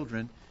of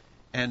children,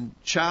 and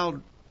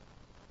child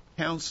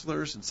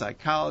counselors and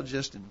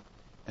psychologists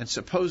and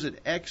supposed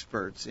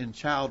experts in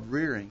child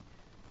rearing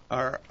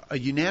are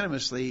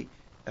unanimously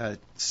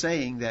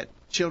saying that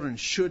children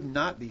should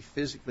not be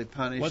physically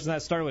punished. Wasn't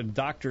that started with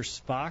Dr.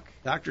 Spock?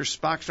 Dr.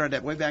 Spock started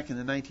that way back in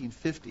the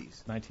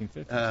 1950s.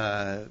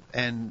 1950s.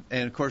 And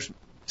of course,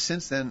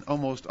 since then,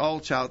 almost all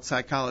child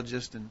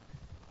psychologists and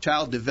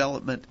child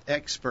development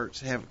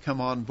experts have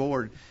come on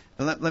board.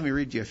 And let me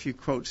read you a few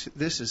quotes.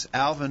 This is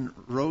Alvin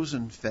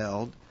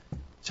Rosenfeld,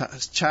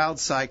 child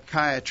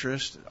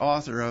psychiatrist,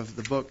 author of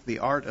the book The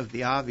Art of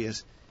the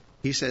Obvious.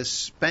 He says,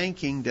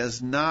 spanking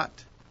does nothing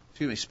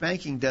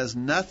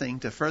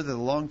to further the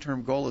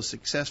long-term goal of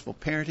successful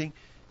parenting.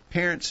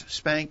 Parents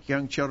spank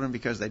young children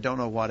because they don't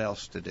know what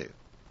else to do.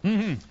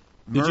 Mm-hmm.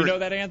 Did you know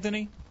that,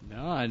 Anthony?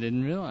 No, I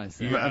didn't realize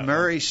that.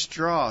 Murray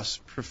Strauss,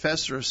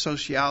 professor of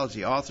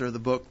sociology, author of the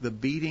book The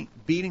Beating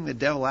the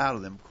Devil Out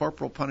of Them,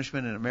 Corporal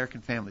Punishment in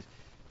American Families.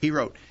 He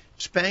wrote,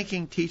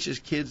 spanking teaches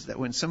kids that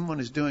when someone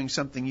is doing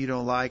something you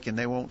don't like and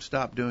they won't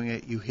stop doing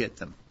it, you hit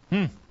them.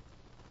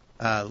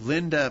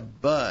 Linda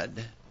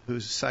Budd,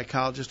 who's a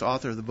psychologist,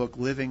 author of the book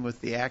Living with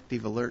the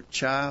Active Alert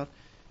Child.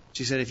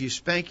 She said, if you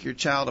spank your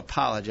child,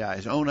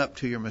 apologize. Own up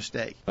to your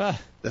mistake.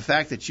 The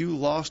fact that you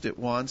lost it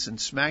once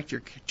and smacked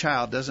your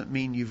child doesn't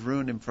mean you've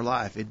ruined him for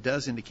life. It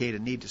does indicate a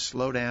need to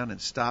slow down and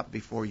stop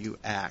before you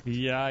act.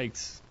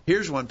 Yikes.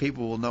 Here's one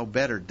people will know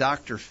better,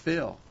 Dr.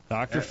 Phil.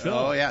 Dr. Phil.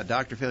 Oh, yeah,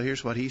 Dr. Phil.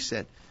 Here's what he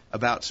said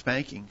about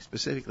spanking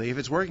specifically. If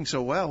it's working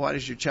so well, why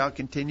does your child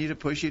continue to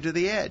push you to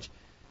the edge?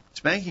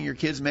 Spanking your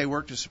kids may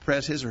work to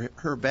suppress his or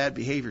her bad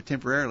behavior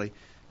temporarily,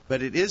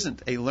 but it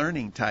isn't a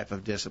learning type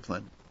of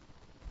discipline.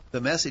 The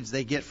message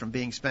they get from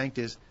being spanked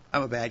is,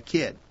 I'm a bad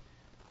kid,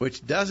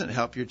 which doesn't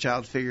help your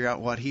child figure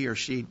out what he or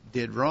she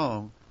did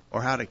wrong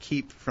or how to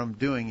keep from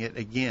doing it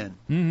again.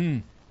 Mm-hmm.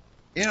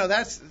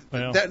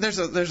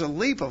 There's a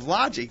leap of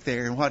logic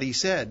there in what he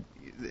said.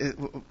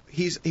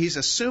 He's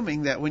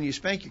assuming that when you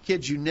spank your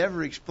kids, you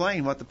never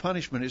explain what the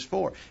punishment is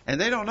for,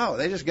 and they don't know.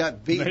 They just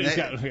got beaten,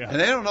 and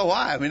they don't know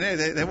why. I mean,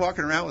 they're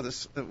walking around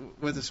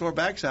with a sore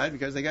backside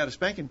because they got a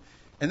spanking.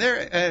 And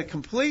they're at a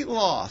complete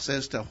loss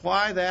as to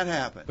why that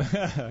happened.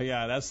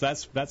 Yeah,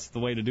 that's the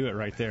way to do it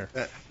right there.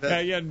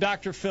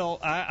 Dr. Phil,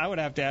 I would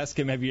have to ask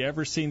him, have you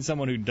ever seen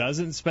someone who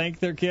doesn't spank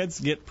their kids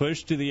get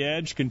pushed to the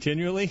edge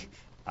continually?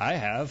 I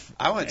have.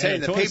 I want to tell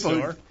you,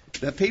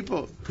 the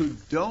people who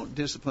don't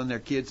discipline their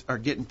kids are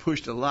getting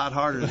pushed a lot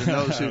harder than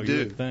those who do.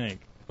 You'd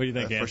think. What do you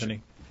think, Anthony?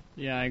 Sure.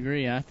 Yeah, I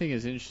agree. I think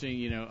it's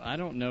interesting. I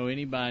don't know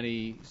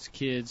anybody's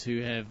kids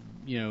who have,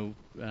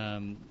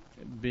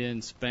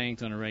 been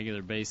spanked on a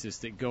regular basis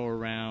that go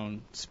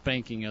around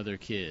spanking other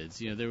kids.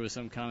 There was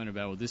some comment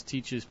about, well, this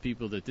teaches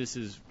people that this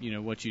is,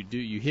 what you do.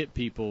 You hit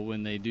people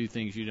when they do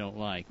things you don't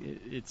like.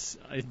 It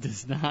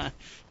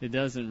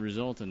doesn't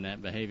result in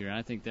that behavior.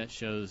 I think that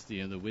shows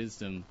the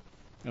wisdom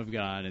of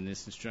God in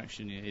this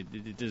instruction.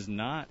 It does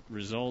not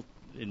result,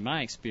 in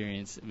my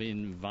experience,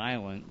 in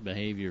violent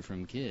behavior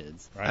from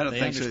kids. Right. I don't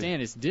they think understand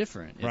so. It's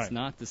different. It's right.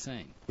 not the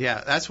same.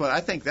 Yeah, I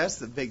think that's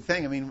the big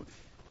thing. I mean,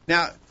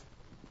 now,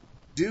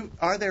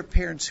 are there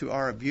parents who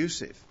are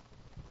abusive?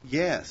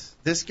 Yes.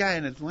 This guy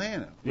in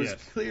Atlanta was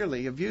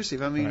clearly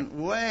abusive. I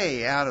mean,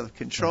 way out of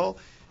control.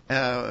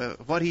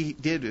 What he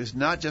did is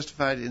not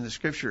justified in the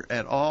Scripture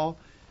at all.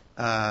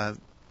 And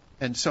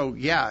so,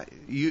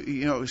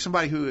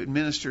 somebody who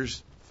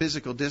administers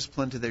physical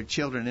discipline to their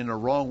children in a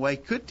wrong way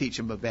could teach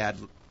them a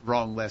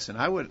wrong lesson.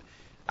 I would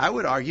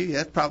argue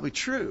that's probably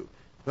true.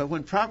 But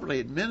when properly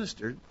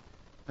administered,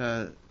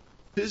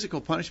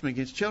 physical punishment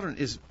against children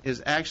is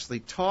actually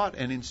taught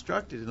and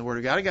instructed in the Word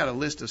of God. I got a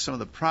list of some of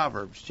the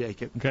Proverbs,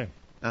 Jacob. Okay.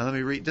 Let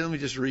me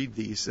just read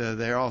these.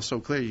 They're all so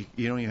clear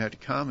you don't even have to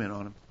comment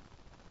on them.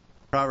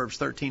 Proverbs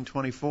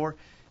 13:24.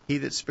 He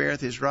that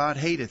spareth his rod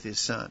hateth his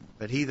son,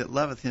 but he that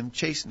loveth him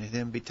chasteneth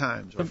him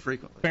betimes or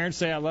frequently. Parents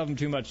say, I love him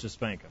too much to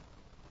spank him.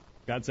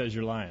 God says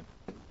you're lying.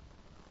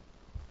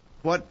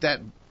 What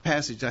that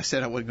passage, I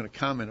said I wasn't going to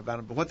comment about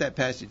it, but what that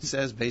passage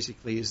says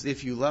basically is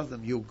if you love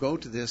them, you'll go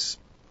to this,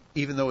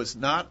 even though it's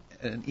not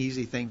an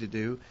easy thing to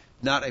do,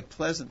 not a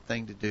pleasant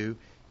thing to do.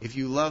 If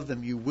you love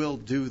them, you will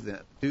do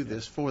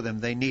this for them.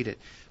 They need it.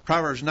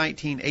 Proverbs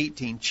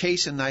 19:18.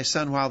 Chasten thy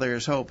son while there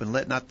is hope, and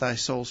let not thy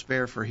soul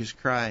spare for his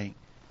crying.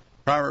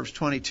 Proverbs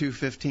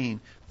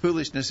 22:15.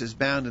 Foolishness is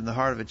bound in the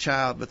heart of a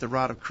child, but the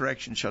rod of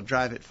correction shall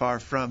drive it far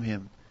from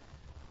him.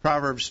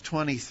 Proverbs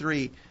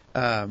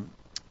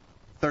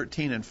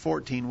 23:13 and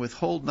 14.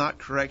 Withhold not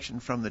correction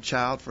from the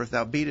child, for if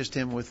thou beatest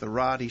him with the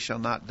rod, he shall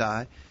not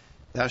die.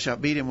 Thou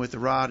shalt beat him with the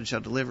rod, and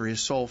shalt deliver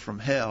his soul from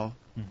hell.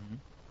 Mm-hmm.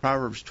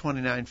 Proverbs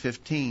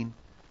 29:15.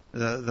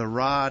 The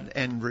rod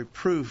and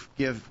reproof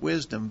give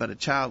wisdom, but a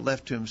child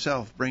left to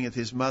himself bringeth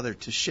his mother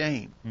to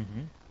shame.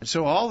 Mm-hmm. And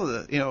so all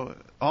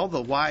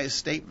the wise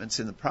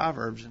statements in the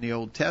Proverbs in the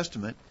Old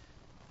Testament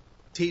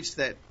teach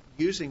that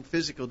using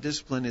physical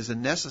discipline is a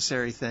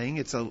necessary thing.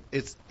 It's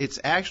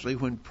actually,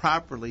 when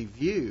properly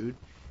viewed,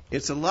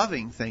 it's a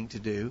loving thing to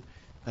do.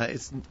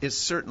 It's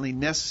certainly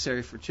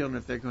necessary for children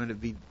if they're going to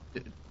be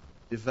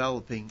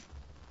developing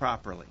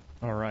properly.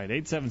 All right,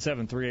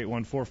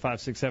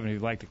 877-381-4567 if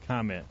you'd like to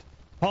comment.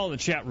 Paul in the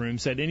chat room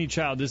said any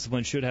child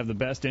discipline should have the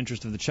best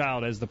interest of the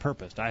child as the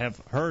purpose. I have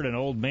heard an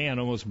old man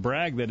almost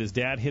brag that his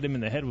dad hit him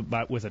in the head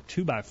with a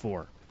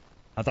 2x4.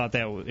 I thought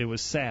that it was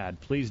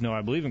sad. Please know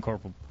I believe in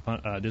corporal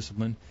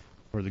discipline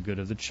for the good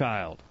of the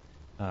child.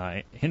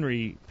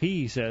 Henry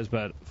P. says,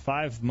 but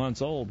 5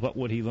 months old, what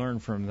would he learn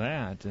from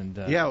that? And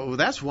well,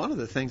 that's one of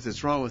the things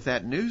that's wrong with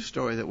that news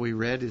story that we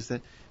read is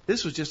that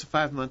this was just a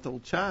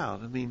 5-month-old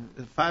child. I mean,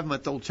 a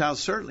 5-month-old child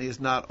certainly is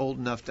not old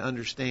enough to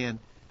understand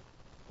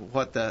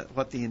what the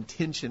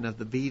intention of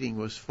the beating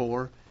was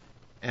for,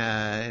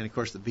 and of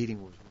course the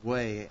beating was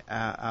way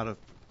out of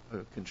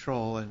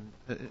control. And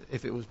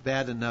if it was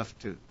bad enough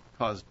to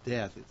cause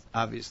death, it's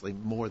obviously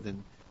more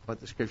than what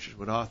the Scriptures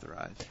would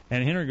authorize.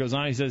 And Henry goes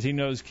on. He says he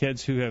knows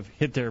kids who have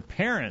hit their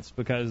parents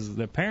because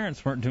the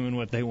parents weren't doing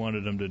what they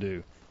wanted them to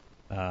do.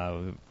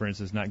 For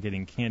instance, not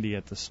getting candy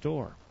at the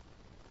store.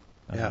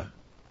 Yeah.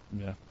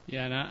 And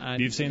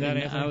You've seen that,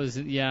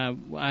 Anthony?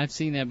 I've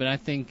seen that, but I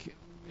think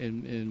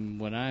in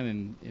what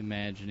I'm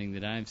imagining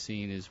that I've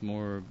seen is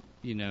more,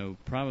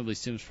 probably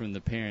stems from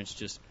the parents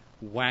just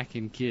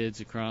whacking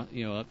kids across,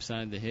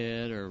 upside the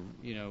head or,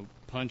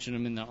 punching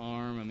them in the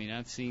arm. I mean,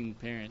 I've seen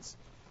parents,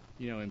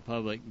 in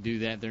public do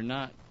that. They're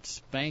not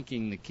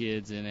spanking the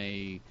kids in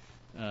a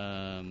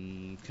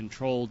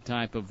controlled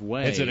type of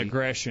way. It's an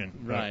aggression.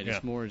 Right. Yeah.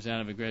 It's more out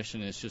of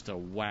aggression. It's just a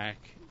whack,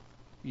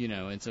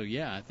 and so,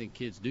 I think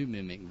kids do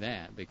mimic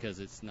that because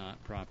it's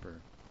not proper.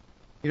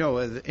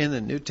 In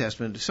the New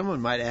Testament, someone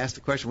might ask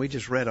the question, we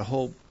just read a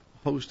whole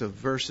host of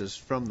verses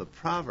from the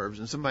Proverbs,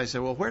 and somebody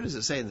said, well, where does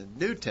it say in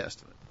the New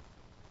Testament,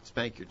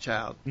 spank your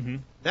child? Mm-hmm.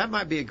 That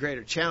might be a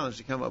greater challenge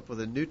to come up with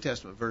a New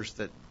Testament verse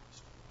that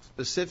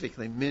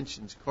specifically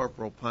mentions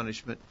corporal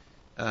punishment.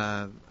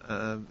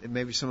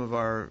 Maybe some of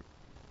our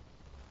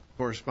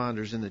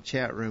corresponders in the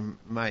chat room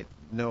might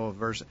know a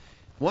verse.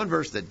 One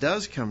verse that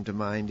does come to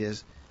mind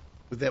is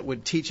that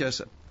would teach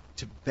us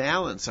to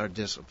balance our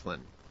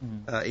discipline.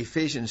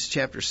 Ephesians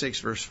chapter 6,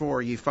 verse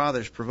 4, ye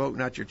fathers, provoke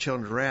not your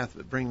children to wrath,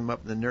 but bring them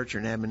up in the nurture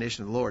and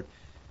admonition of the Lord.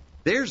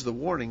 there's the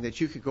warning that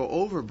you could go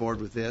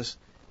overboard with this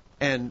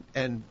and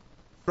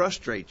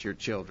frustrate your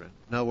children.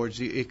 In other words,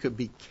 it could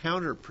be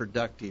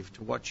counterproductive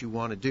to what you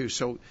want to do.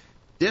 So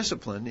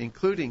discipline,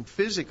 including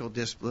physical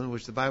discipline,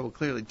 which the Bible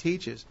clearly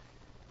teaches,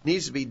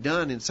 needs to be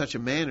done in such a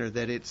manner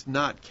that it's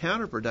not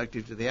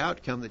counterproductive to the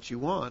outcome that you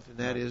want, and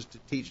that is to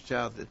teach a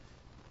child to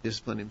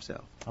discipline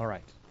himself. All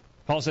right.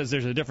 Paul says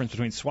there's a difference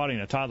between swatting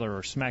a toddler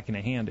or smacking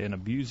a hand and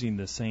abusing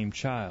the same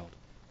child.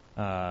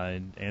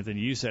 And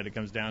Anthony, you said it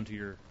comes down to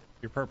your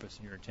purpose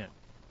and your intent.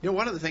 You know,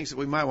 one of the things that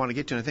we might want to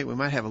get to, and I think we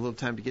might have a little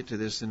time to get to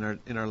this in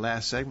our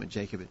last segment,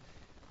 Jacob,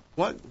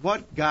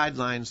 what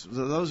guidelines,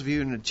 those of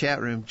you in the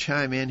chat room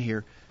chime in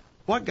here,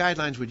 what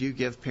guidelines would you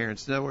give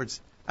parents? In other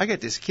words, I got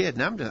this kid,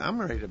 and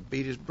I'm ready to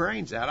beat his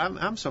brains out.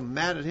 I'm so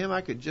mad at him,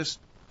 I could just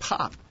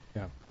pop.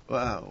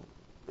 Yeah.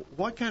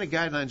 What kind of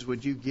guidelines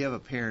would you give a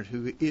parent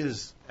who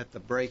is at the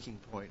breaking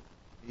point?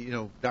 You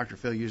know, Dr.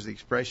 Phil used the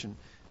expression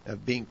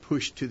of being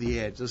pushed to the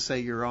edge. Let's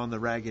say you're on the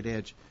ragged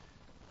edge.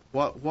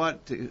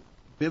 What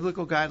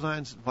biblical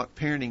guidelines, what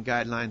parenting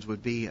guidelines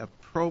would be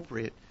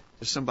appropriate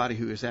to somebody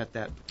who is at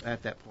that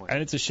point?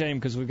 And it's a shame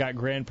because we've got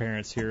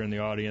grandparents here in the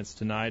audience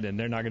tonight, and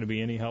they're not going to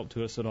be any help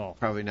to us at all.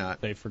 Probably not.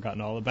 They've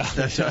forgotten all about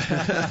it.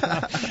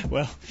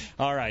 Well,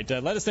 all right.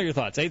 Let us know your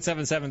thoughts.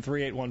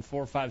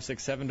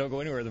 877-381-4567. Don't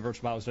go anywhere. The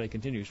Virtual Bible Study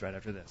continues right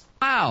after this.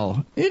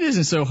 Wow, it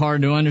isn't so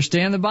hard to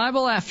understand the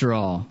Bible after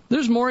all.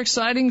 There's more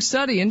exciting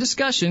study and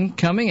discussion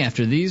coming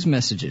after these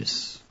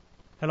messages.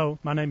 Hello,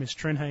 my name is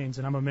Trent Haynes,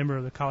 and I'm a member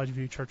of the College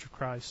View Church of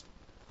Christ.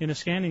 In a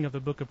scanning of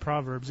the book of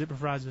Proverbs, it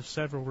provides us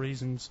several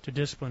reasons to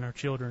discipline our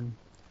children.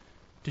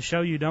 To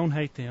show you don't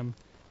hate them,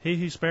 he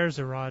who spares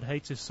the rod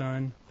hates his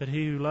son, but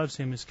he who loves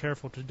him is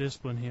careful to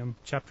discipline him.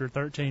 Chapter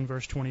 13,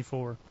 verse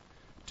 24.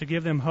 To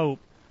give them hope,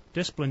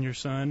 discipline your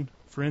son,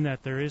 for in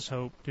that there is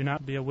hope. Do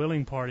not be a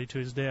willing party to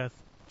his death.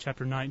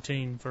 Chapter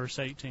 19, verse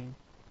 18.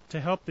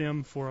 To help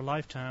them for a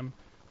lifetime,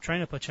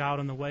 train up a child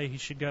in the way he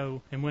should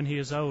go, and when he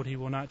is old he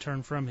will not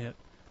turn from it.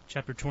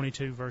 Chapter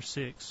 22, verse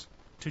 6.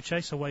 To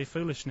chase away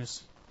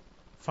foolishness.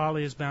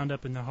 Folly is bound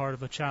up in the heart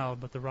of a child,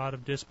 but the rod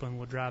of discipline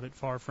will drive it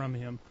far from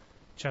him.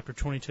 Chapter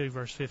 22,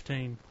 verse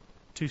 15.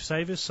 To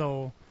save his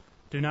soul,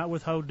 do not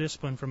withhold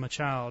discipline from a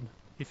child.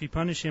 If you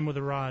punish him with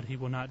a rod, he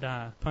will not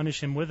die.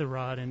 Punish him with a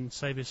rod and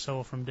save his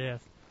soul from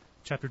death.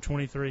 Chapter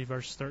 23,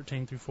 verse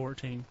 13 through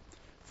 14.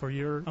 For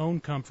your own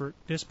comfort,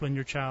 discipline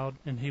your child,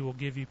 and he will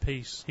give you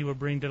peace. He will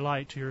bring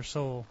delight to your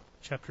soul.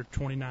 Chapter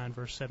 29,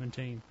 verse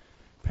 17.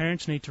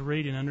 Parents need to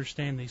read and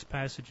understand these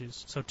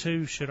passages. So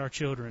too should our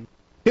children.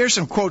 Here's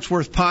some quotes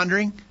worth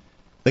pondering.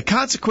 The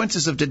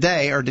consequences of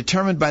today are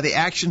determined by the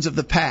actions of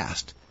the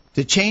past.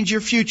 To change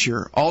your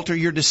future, alter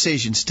your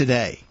decisions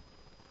today.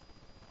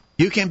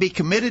 You can be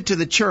committed to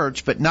the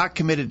church but not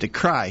committed to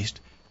Christ,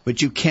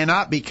 but you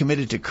cannot be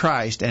committed to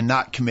Christ and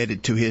not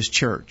committed to His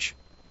church.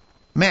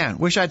 Man,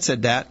 wish I'd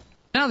said that.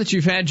 Now that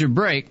you've had your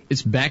break,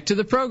 it's back to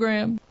the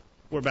program.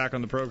 We're back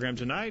on the program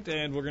tonight,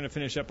 and we're going to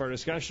finish up our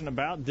discussion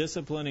about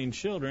disciplining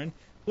children.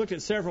 Looked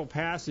at several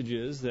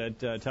passages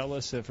that tell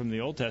us, from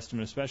the Old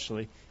Testament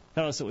especially,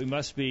 tell us that we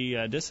must be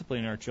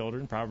disciplining our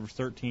children. Proverbs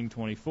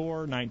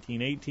 13:24,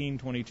 19:18,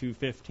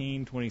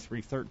 22:15,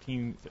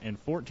 23:13 and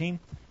 14,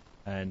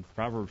 and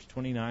Proverbs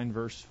 29,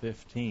 verse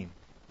 15.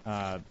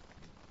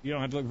 You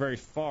don't have to look very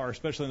far,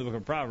 especially in the book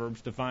of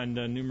Proverbs, to find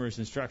numerous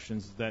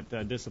instructions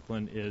that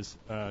discipline is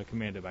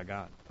commanded by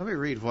God. Let me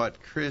read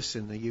what Chris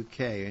in the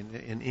UK,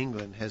 in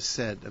England, has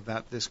said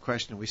about this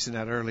question we sent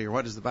out earlier.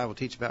 What does the Bible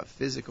teach about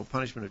physical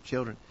punishment of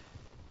children?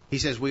 He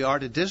says we are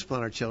to discipline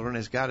our children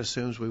as God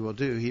assumes we will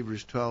do.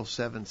 Hebrews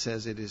 12:7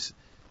 says it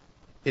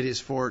is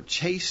for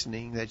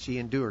chastening that ye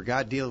endure.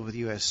 God dealeth with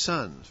you as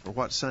sons. For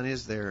what son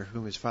is there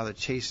whom his father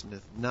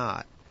chasteneth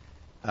not?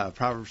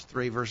 Proverbs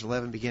 3, verse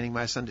 11, beginning,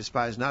 My son,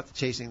 despise not the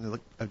chastening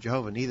of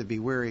Jehovah, neither be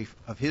weary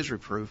of his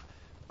reproof.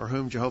 For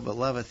whom Jehovah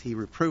loveth, he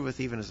reproveth,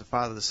 even as the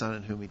father the son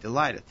in whom he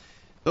delighteth.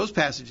 Those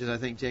passages, I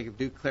think, Jacob,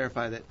 do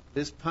clarify that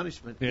this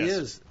punishment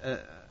is a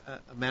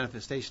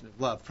manifestation of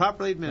love.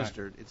 Properly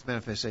administered, It's a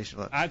manifestation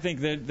of love. I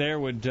think that there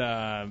would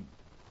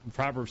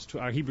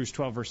Hebrews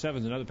 12, verse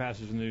 7 is another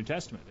passage in the New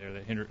Testament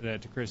there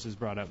that Chris has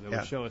brought up that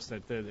would show us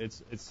that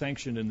it's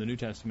sanctioned in the New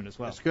Testament as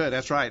well. That's good.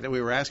 That's right.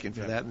 We were asking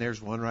for that, and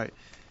there's one right.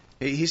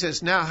 He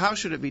says, now, how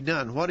should it be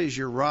done? What is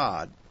your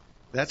rod?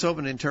 That's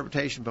open to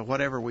interpretation, but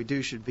whatever we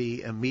do should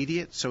be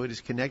immediate, so it is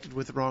connected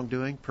with the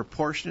wrongdoing,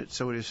 proportionate,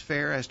 so it is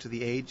fair as to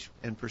the age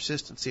and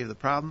persistency of the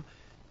problem,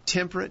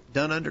 temperate,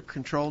 done under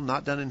control,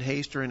 not done in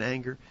haste or in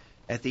anger.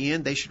 At the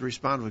end, they should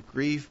respond with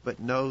grief, but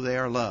know they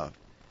are loved.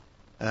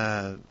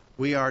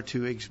 We are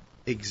to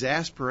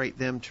exasperate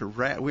them to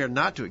wrath. We are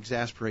not to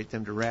exasperate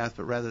them to wrath,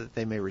 but rather that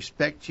they may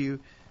respect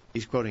you.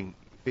 He's quoting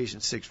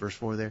Ephesians 6, verse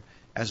 4 there,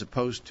 as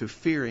opposed to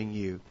fearing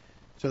you.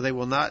 So they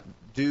will not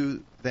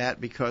do that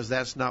because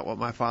that's not what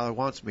my Father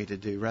wants me to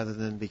do, rather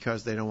than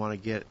because they don't want to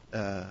get.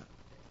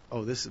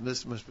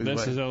 This must be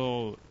this is a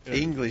little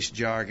English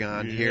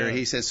jargon here.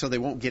 He says so they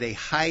won't get a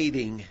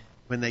hiding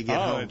when they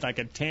get home. Oh, it's like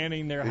a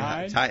tanning their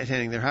hide.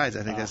 Tanning their hides.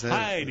 I think that's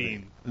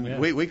hiding.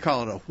 We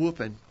call it a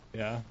whooping.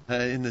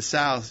 in the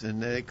South,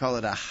 and they call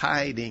it a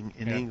hiding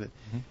in England.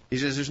 Mm-hmm. He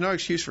says, there's no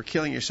excuse for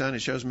killing your son.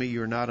 It shows me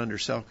you are not under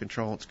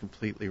self-control. It's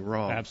completely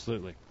wrong.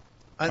 Absolutely.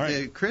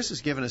 Chris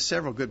has given us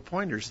several good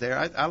pointers there.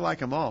 I like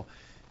them all.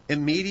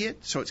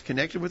 Immediate, so it's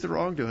connected with the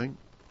wrongdoing.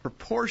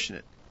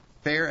 Proportionate,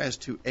 fair as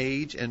to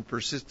age and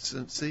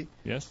persistency.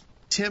 Yes.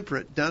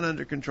 Temperate, done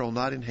under control,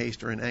 not in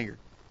haste or in anger.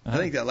 I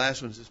think that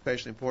last one's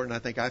especially important. I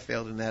think I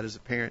failed in that as a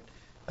parent.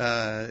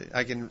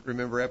 I can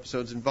remember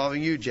episodes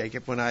involving you,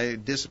 Jacob, when I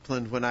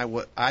disciplined when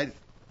I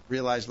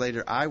realized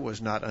later I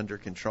was not under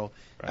control.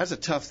 Right. That's a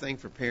tough thing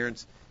for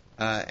parents,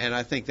 and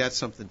I think that's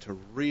something to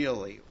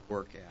really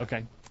work at.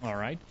 Okay. All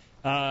right.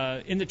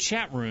 In the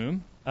chat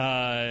room,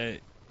 Paul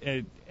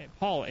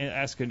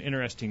asked an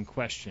interesting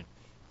question.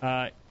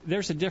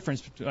 There's a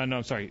difference.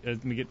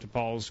 Let me get to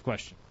Paul's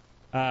question.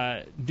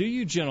 Do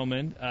you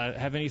gentlemen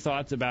have any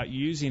thoughts about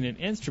using an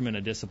instrument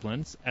of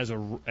discipline as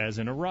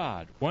in a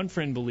rod? One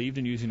friend believed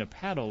in using a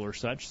paddle or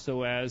such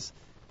so as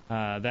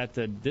that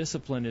the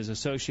discipline is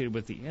associated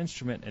with the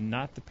instrument and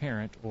not the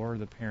parent or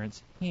the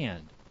parent's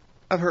hand.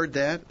 I've heard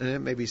that, and there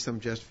may be some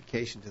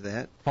justification to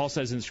that. Paul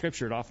says in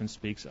Scripture it often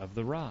speaks of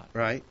the rod.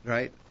 Right.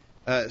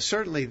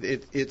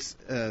 Certainly it's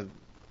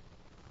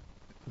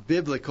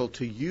biblical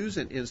to use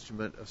an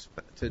instrument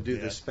to do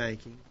the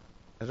spanking.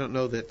 I don't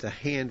know that the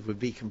hand would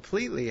be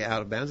completely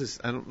out of bounds.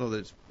 I don't know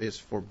that it's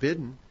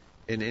forbidden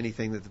in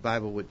anything that the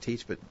Bible would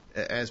teach, but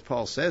as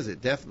Paul says,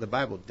 the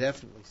Bible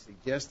definitely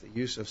suggests the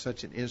use of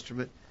such an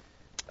instrument.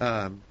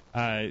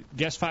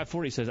 Guest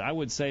 540 says, I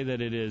would say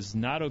that it is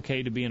not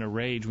okay to be in a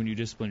rage when you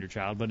discipline your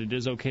child, but it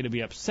is okay to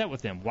be upset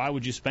with them. Why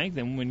would you spank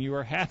them when you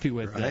are happy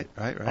with them?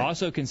 Right.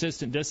 Also,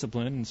 consistent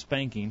discipline and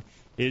spanking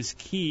is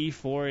key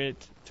for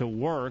it to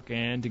work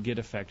and to get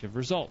effective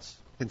results.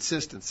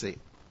 Consistency.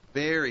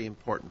 Very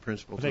important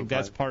principle. I think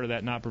that's part of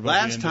that not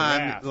provoking into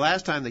wrath.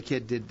 Last time the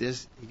kid did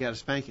this, he got a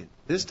spanking.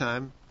 This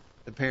time,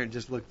 the parent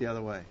just looked the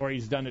other way. Or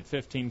he's done it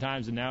 15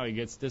 times and now he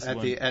gets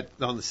disciplined.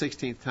 On the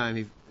 16th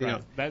time,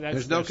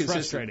 that's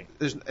frustrating.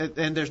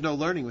 There's no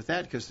learning with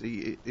that because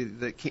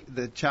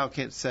the child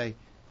can't say,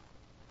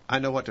 I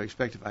know what to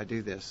expect if I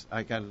do this.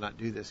 I got to not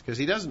do this, because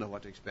he doesn't know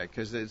what to expect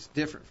because it's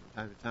different from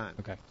time to time.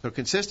 Okay. So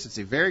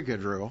consistency, very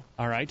good rule.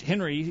 All right.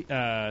 Henry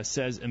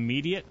says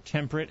immediate,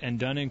 temperate, and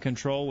done in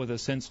control with a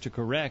sense to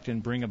correct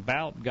and bring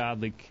about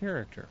godly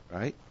character.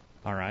 Right.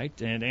 All right.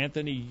 And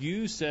Anthony,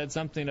 you said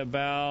something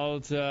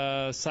about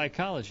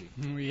psychology.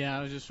 Yeah,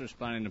 I was just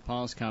responding to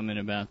Paul's comment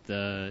about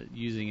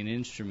using an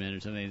instrument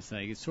or something. It's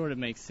like it sort of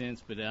makes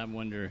sense, but I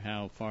wonder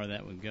how far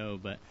that would go.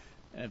 But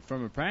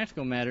from a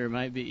practical matter, it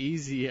might be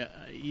easier,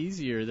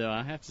 though.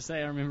 I have to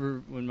say, I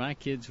remember when my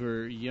kids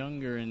were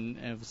younger and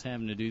I was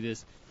having to do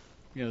this.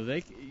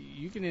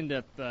 You can end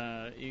up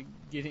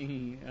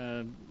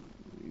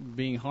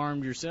being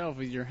harmed yourself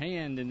with your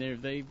hand, and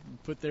if they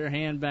put their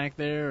hand back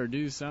there or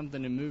do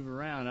something and move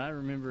around, I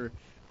remember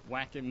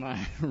whacking my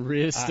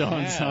wrist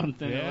on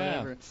something or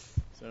whatever.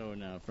 So,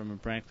 no, from a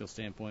practical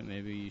standpoint,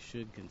 maybe you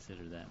should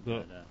consider that.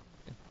 But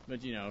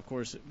of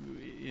course,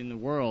 in the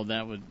world,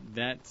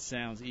 that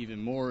sounds even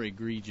more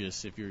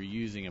egregious if you're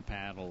using a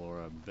paddle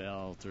or a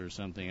belt or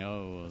something.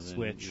 Then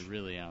switch. You're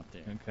really out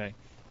there. Okay.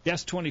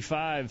 Guest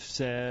 25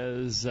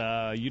 says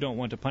you don't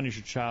want to punish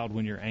your child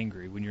when you're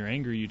angry. When you're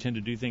angry, you tend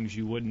to do things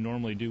you wouldn't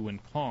normally do when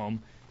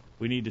calm.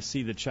 We need to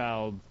see the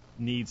child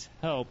needs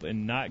help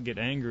and not get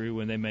angry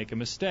when they make a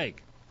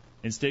mistake.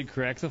 Instead,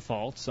 correct the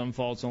fault. Some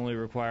faults only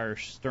require a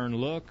stern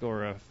look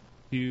or a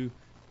few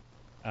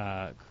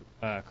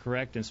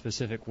correct and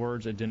specific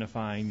words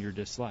identifying your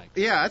dislike.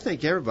 Yeah, I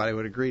think everybody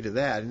would agree to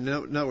that. In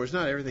other words,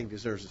 not everything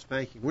deserves a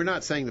spanking. We're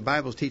not saying the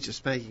Bible teaches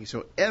spanking,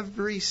 so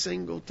every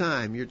single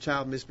time your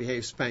child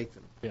misbehaves, spank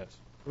them. Yes.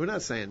 We're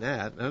not saying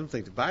that. I don't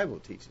think the Bible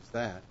teaches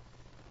that.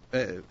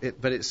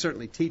 But it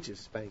certainly teaches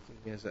spanking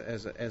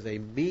as a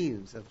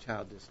means of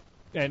child discipline.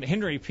 And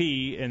Henry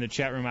P. in the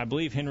chat room, I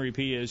believe Henry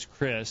P. is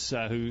Chris,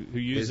 who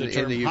used the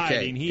term the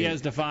hiding. He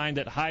has defined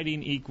that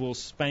hiding equals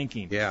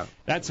spanking. Yeah.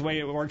 That's the way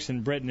it works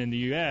in Britain and the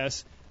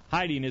U.S.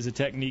 Hiding is a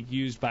technique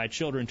used by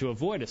children to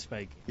avoid a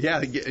spanking.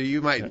 Yeah,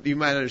 you might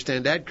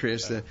understand that,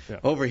 Chris.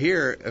 Over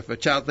here, if a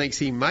child thinks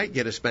he might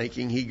get a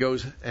spanking, he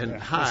goes and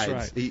hides.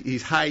 That's right.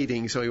 He's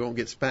hiding so he won't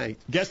get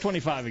spanked. Guest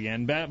 25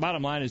 again.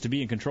 Bottom line is to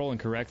be in control and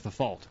correct the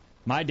fault.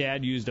 My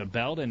dad used a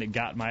belt, and it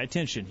got my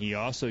attention. He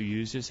also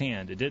used his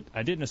hand.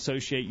 I didn't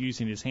associate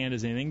using his hand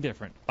as anything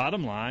different.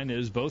 Bottom line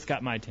is both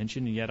got my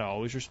attention, and yet I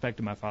always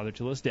respected my father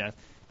till his death.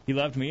 He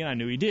loved me, and I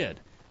knew he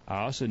did.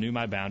 I also knew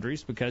my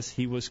boundaries because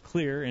he was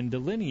clear in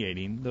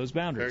delineating those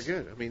boundaries.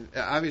 Very good. I mean,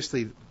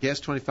 obviously,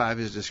 guest 25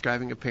 is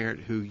describing a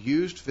parent who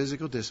used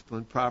physical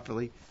discipline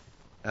properly,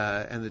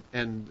 and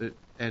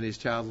his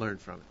child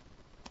learned from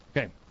it.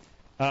 Okay.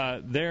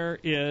 There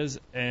is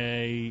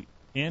a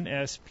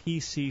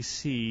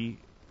NSPCC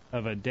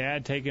of a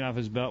dad taking off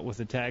his belt with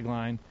the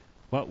tagline,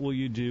 "What will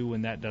you do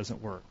when that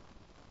doesn't work?"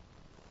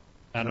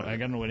 I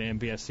don't know what an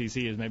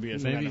MPSCC is. Maybe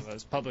it's some kind of a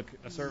public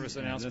service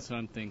announcement. That's what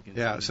I'm thinking.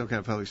 Yeah, some kind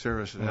of public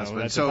service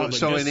announcement. That's a public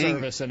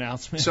service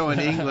announcement. So in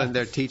England,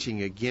 they're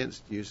teaching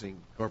against using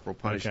corporal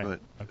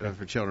punishment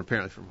for children,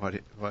 apparently, from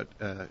what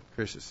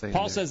Chris is saying.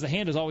 Paul says the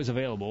hand is always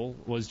available.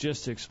 Was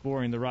just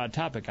exploring the rod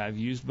topic. I've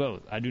used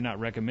both. I do not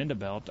recommend a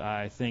belt.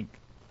 I think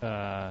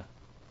no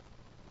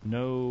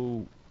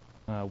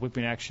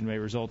whipping action may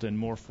result in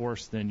more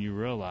force than you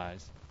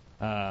realize.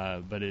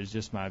 But it is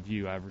just my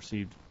view. I've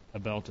received a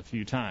belt a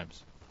few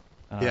times.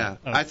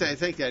 I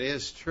think that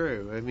is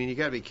true. I mean, you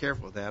got to be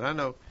careful with that. I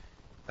know,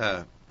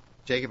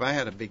 Jacob, I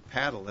had a big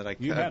paddle that I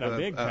You had a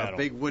big paddle. A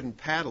big wooden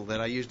paddle that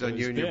I used on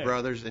you and your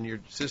brothers and your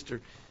sister.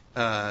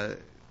 And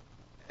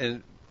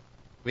I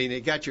mean,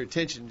 it got your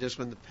attention just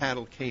when the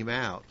paddle came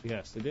out.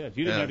 Yes, it did.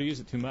 You didn't have to use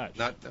it too much.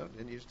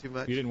 Didn't use it too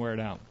much. You didn't wear it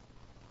out.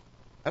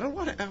 I don't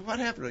know what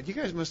happened. You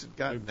guys must have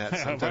gotten that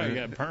sometime. Probably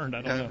got burned.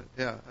 I don't know.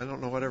 Yeah, I don't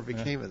know whatever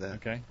became of that.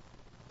 Okay.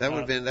 That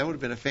would have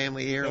been a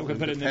family heirloom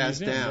to pass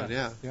down.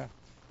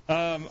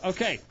 Yeah.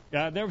 Okay.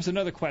 There was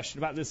another question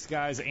about this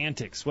guy's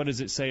antics. What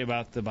does it say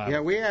about the Bible?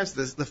 Yeah, we asked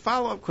the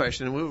follow-up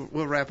question, and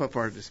we'll wrap up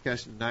our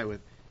discussion tonight with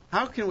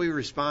how can we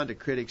respond to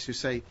critics who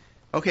say,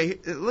 okay,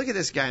 look at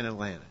this guy in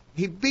Atlanta.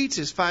 He beats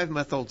his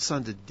 5-month-old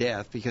son to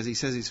death because he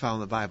says he's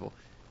following the Bible.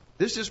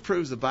 This just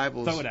proves the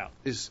Bible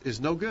is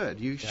no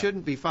good. You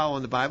shouldn't be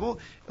following the Bible.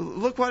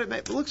 Look what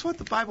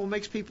the Bible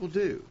makes people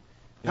do.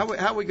 How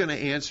are we going to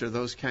answer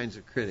those kinds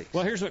of critics?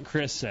 Well, here's what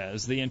Chris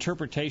says. The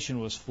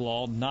interpretation was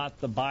flawed, not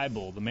the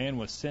Bible. The man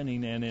was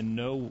sinning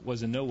and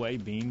was in no way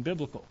being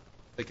biblical.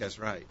 I think that's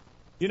right.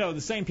 You know,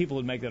 the same people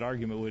who make that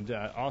argument would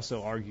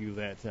also argue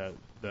that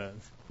the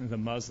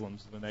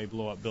Muslims, when they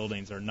blow up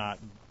buildings, are not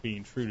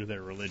being true to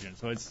their religion.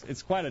 So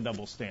it's quite a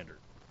double standard.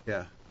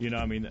 Yeah. You know,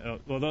 I mean,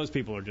 those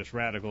people are just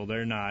radical.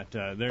 They're not.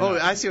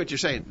 I see what you're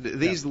saying.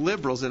 These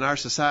liberals in our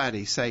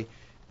society say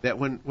that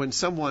when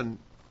someone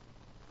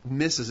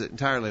misses it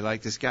entirely,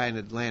 like this guy in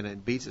Atlanta,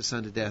 and beats his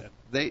son to death,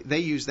 they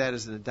use that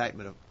as an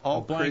indictment of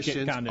all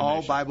Christians,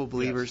 all Bible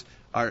believers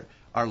are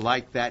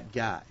like that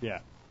guy. Yeah.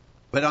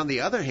 But on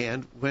the other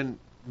hand, when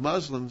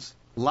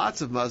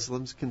lots of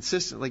Muslims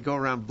consistently go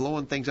around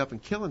blowing things up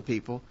and killing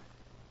people,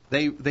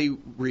 they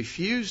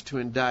refuse to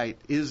indict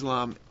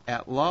Islam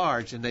at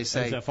large, and they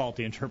say that's a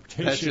faulty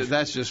interpretation.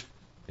 That's just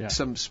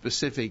some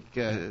specific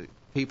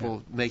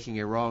people making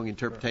a wrong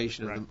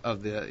interpretation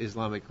of the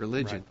Islamic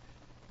religion. Right.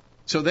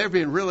 So they're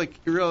being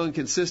real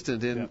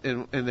inconsistent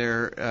in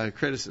their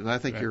criticism. I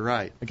think you're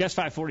right. I guess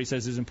 540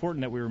 says it's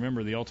important that we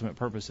remember the ultimate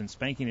purpose in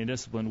spanking and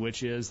discipline,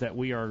 which is that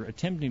we are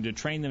attempting to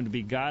train them to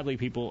be godly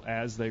people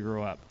as they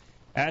grow up.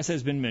 As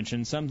has been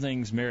mentioned, some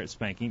things merit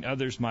spanking,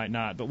 others might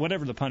not. But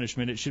whatever the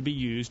punishment, it should be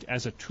used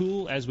as a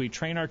tool as we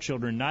train our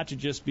children not to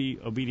just be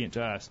obedient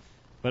to us,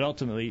 but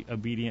ultimately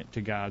obedient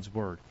to God's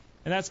Word.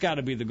 And that's got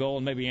to be the goal.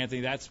 And maybe,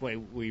 Anthony, that's the way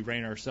we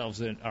rein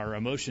ourselves in, our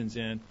emotions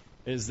in,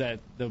 is that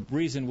the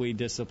reason we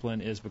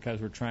discipline is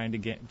because we're trying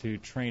to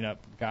train up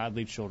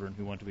godly children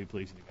who want to be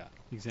pleasing to God.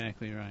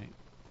 Exactly right.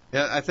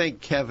 Yeah, I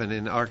think Kevin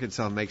in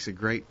Arkansas makes a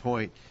great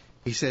point.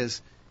 He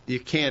says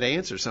you can't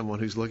answer someone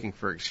who's looking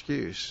for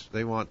excuse.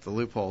 They want the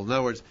loophole. In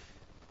other words,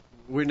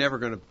 we're never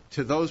going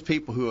to those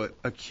people who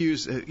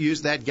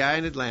use that guy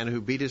in Atlanta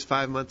who beat his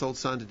 5-month-old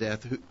son to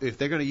death, if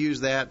they're going to use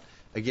that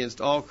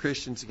against all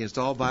Christians, against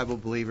all Bible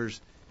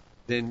believers,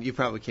 then you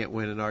probably can't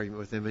win an argument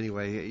with them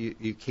anyway.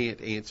 You can't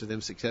answer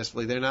them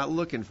successfully. They're not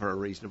looking for a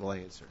reasonable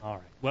answer. All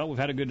right. Well, we've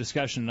had a good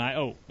discussion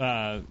tonight.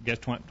 Guess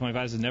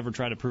 25 says never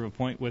try to prove a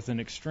point with an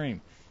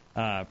extreme.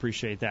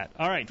 Appreciate that.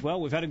 All right. Well,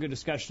 we've had a good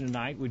discussion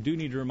tonight. We do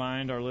need to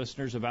remind our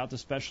listeners about the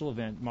special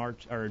event,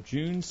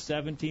 June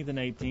 17th and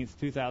 18th,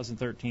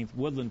 2013,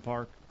 Woodland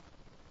Park.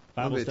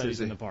 Bible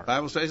Studies in the Park.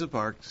 Bible Studies in the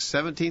Park,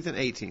 17th and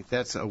 18th.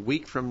 That's a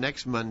week from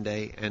next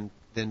Monday, and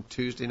then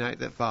Tuesday night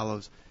that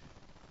follows.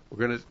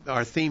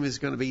 Our theme is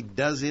going to be,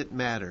 does it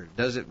matter?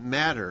 Does it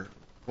matter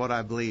what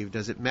I believe?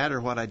 Does it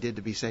matter what I did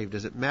to be saved?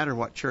 Does it matter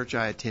what church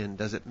I attend?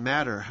 Does it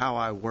matter how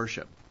I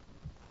worship?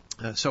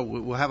 So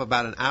we'll have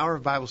about an hour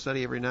of Bible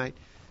study every night,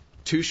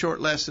 2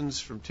 short lessons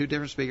from 2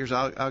 different speakers.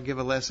 I'll give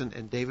a lesson,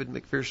 and David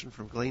McPherson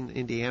from Glen,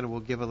 Indiana will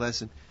give a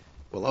lesson.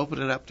 We'll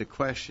open it up to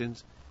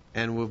questions,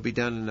 and we'll be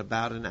done in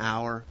about an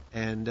hour.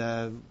 And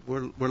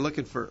we're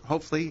looking for,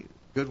 hopefully,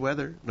 good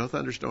weather, no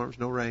thunderstorms,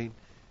 no rain.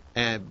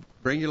 And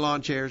bring your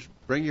lawn chairs,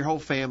 bring your whole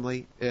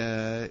family,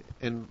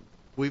 and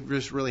we've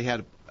just really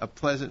had a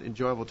pleasant,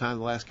 enjoyable time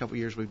the last couple of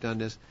years we've done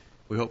this.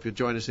 We hope you'll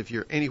join us if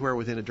you're anywhere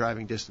within a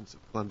driving distance of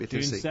Columbia,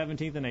 Tennessee. June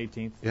 17th and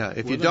 18th. Yeah,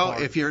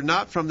 if you're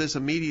not from this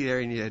immediate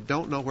area and you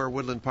don't know where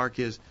Woodland Park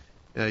is,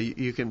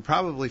 you can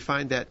probably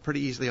find that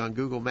pretty easily on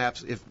Google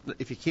Maps.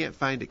 If you can't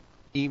find it,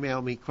 email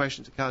me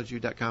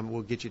questions@collegeview.com and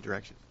we'll get you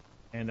directions.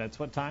 And that's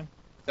what time?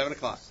 7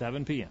 o'clock.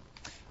 7 p.m.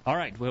 All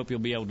right. We hope you'll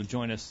be able to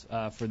join us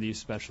for these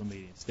special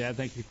meetings. Dad,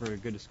 thank you for a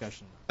good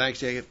discussion. Thanks,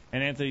 Jacob.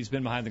 And Anthony's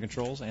been behind the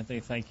controls.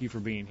 Anthony, thank you for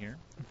being here.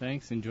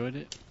 Thanks. Enjoyed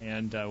it.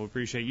 And we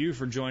appreciate you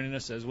for joining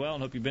us as well,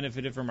 and hope you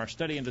benefited from our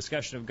study and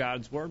discussion of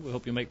God's Word. We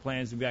hope you'll make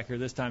plans to be back here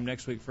this time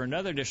next week for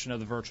another edition of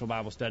the Virtual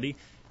Bible Study.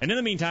 And in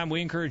the meantime,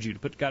 we encourage you to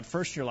put God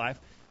first in your life,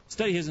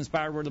 study His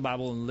inspired Word of the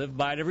Bible, and live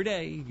by it every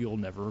day. You'll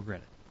never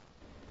regret it.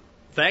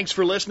 Thanks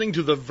for listening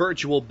to the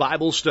Virtual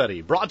Bible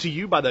Study, brought to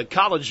you by the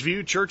College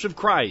View Church of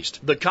Christ.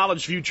 The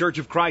College View Church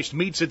of Christ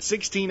meets at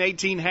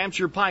 1618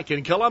 Hampshire Pike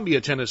in Columbia,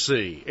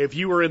 Tennessee. If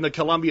you are in the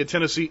Columbia,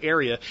 Tennessee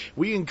area,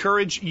 we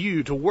encourage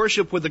you to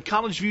worship with the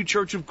College View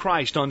Church of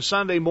Christ on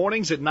Sunday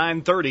mornings at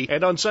 9:30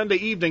 and on Sunday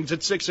evenings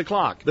at 6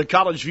 o'clock. The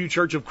College View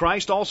Church of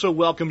Christ also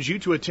welcomes you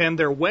to attend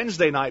their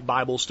Wednesday night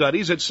Bible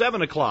studies at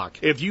 7 o'clock.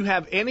 If you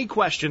have any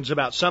questions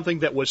about something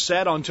that was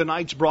said on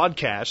tonight's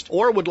broadcast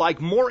or would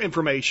like more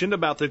information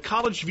about the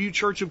College View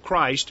Church of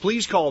Christ,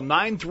 please call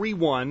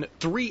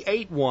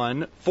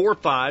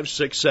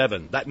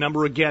 931-381-4567. That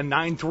number again,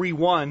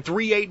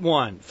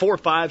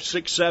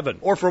 931-381-4567.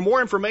 Or for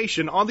more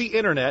information on the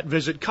internet,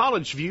 visit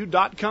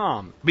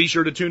collegeview.com. Be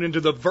sure to tune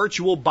into the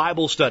Virtual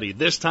Bible Study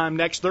this time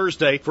next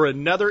Thursday for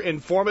another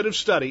informative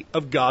study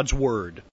of God's Word.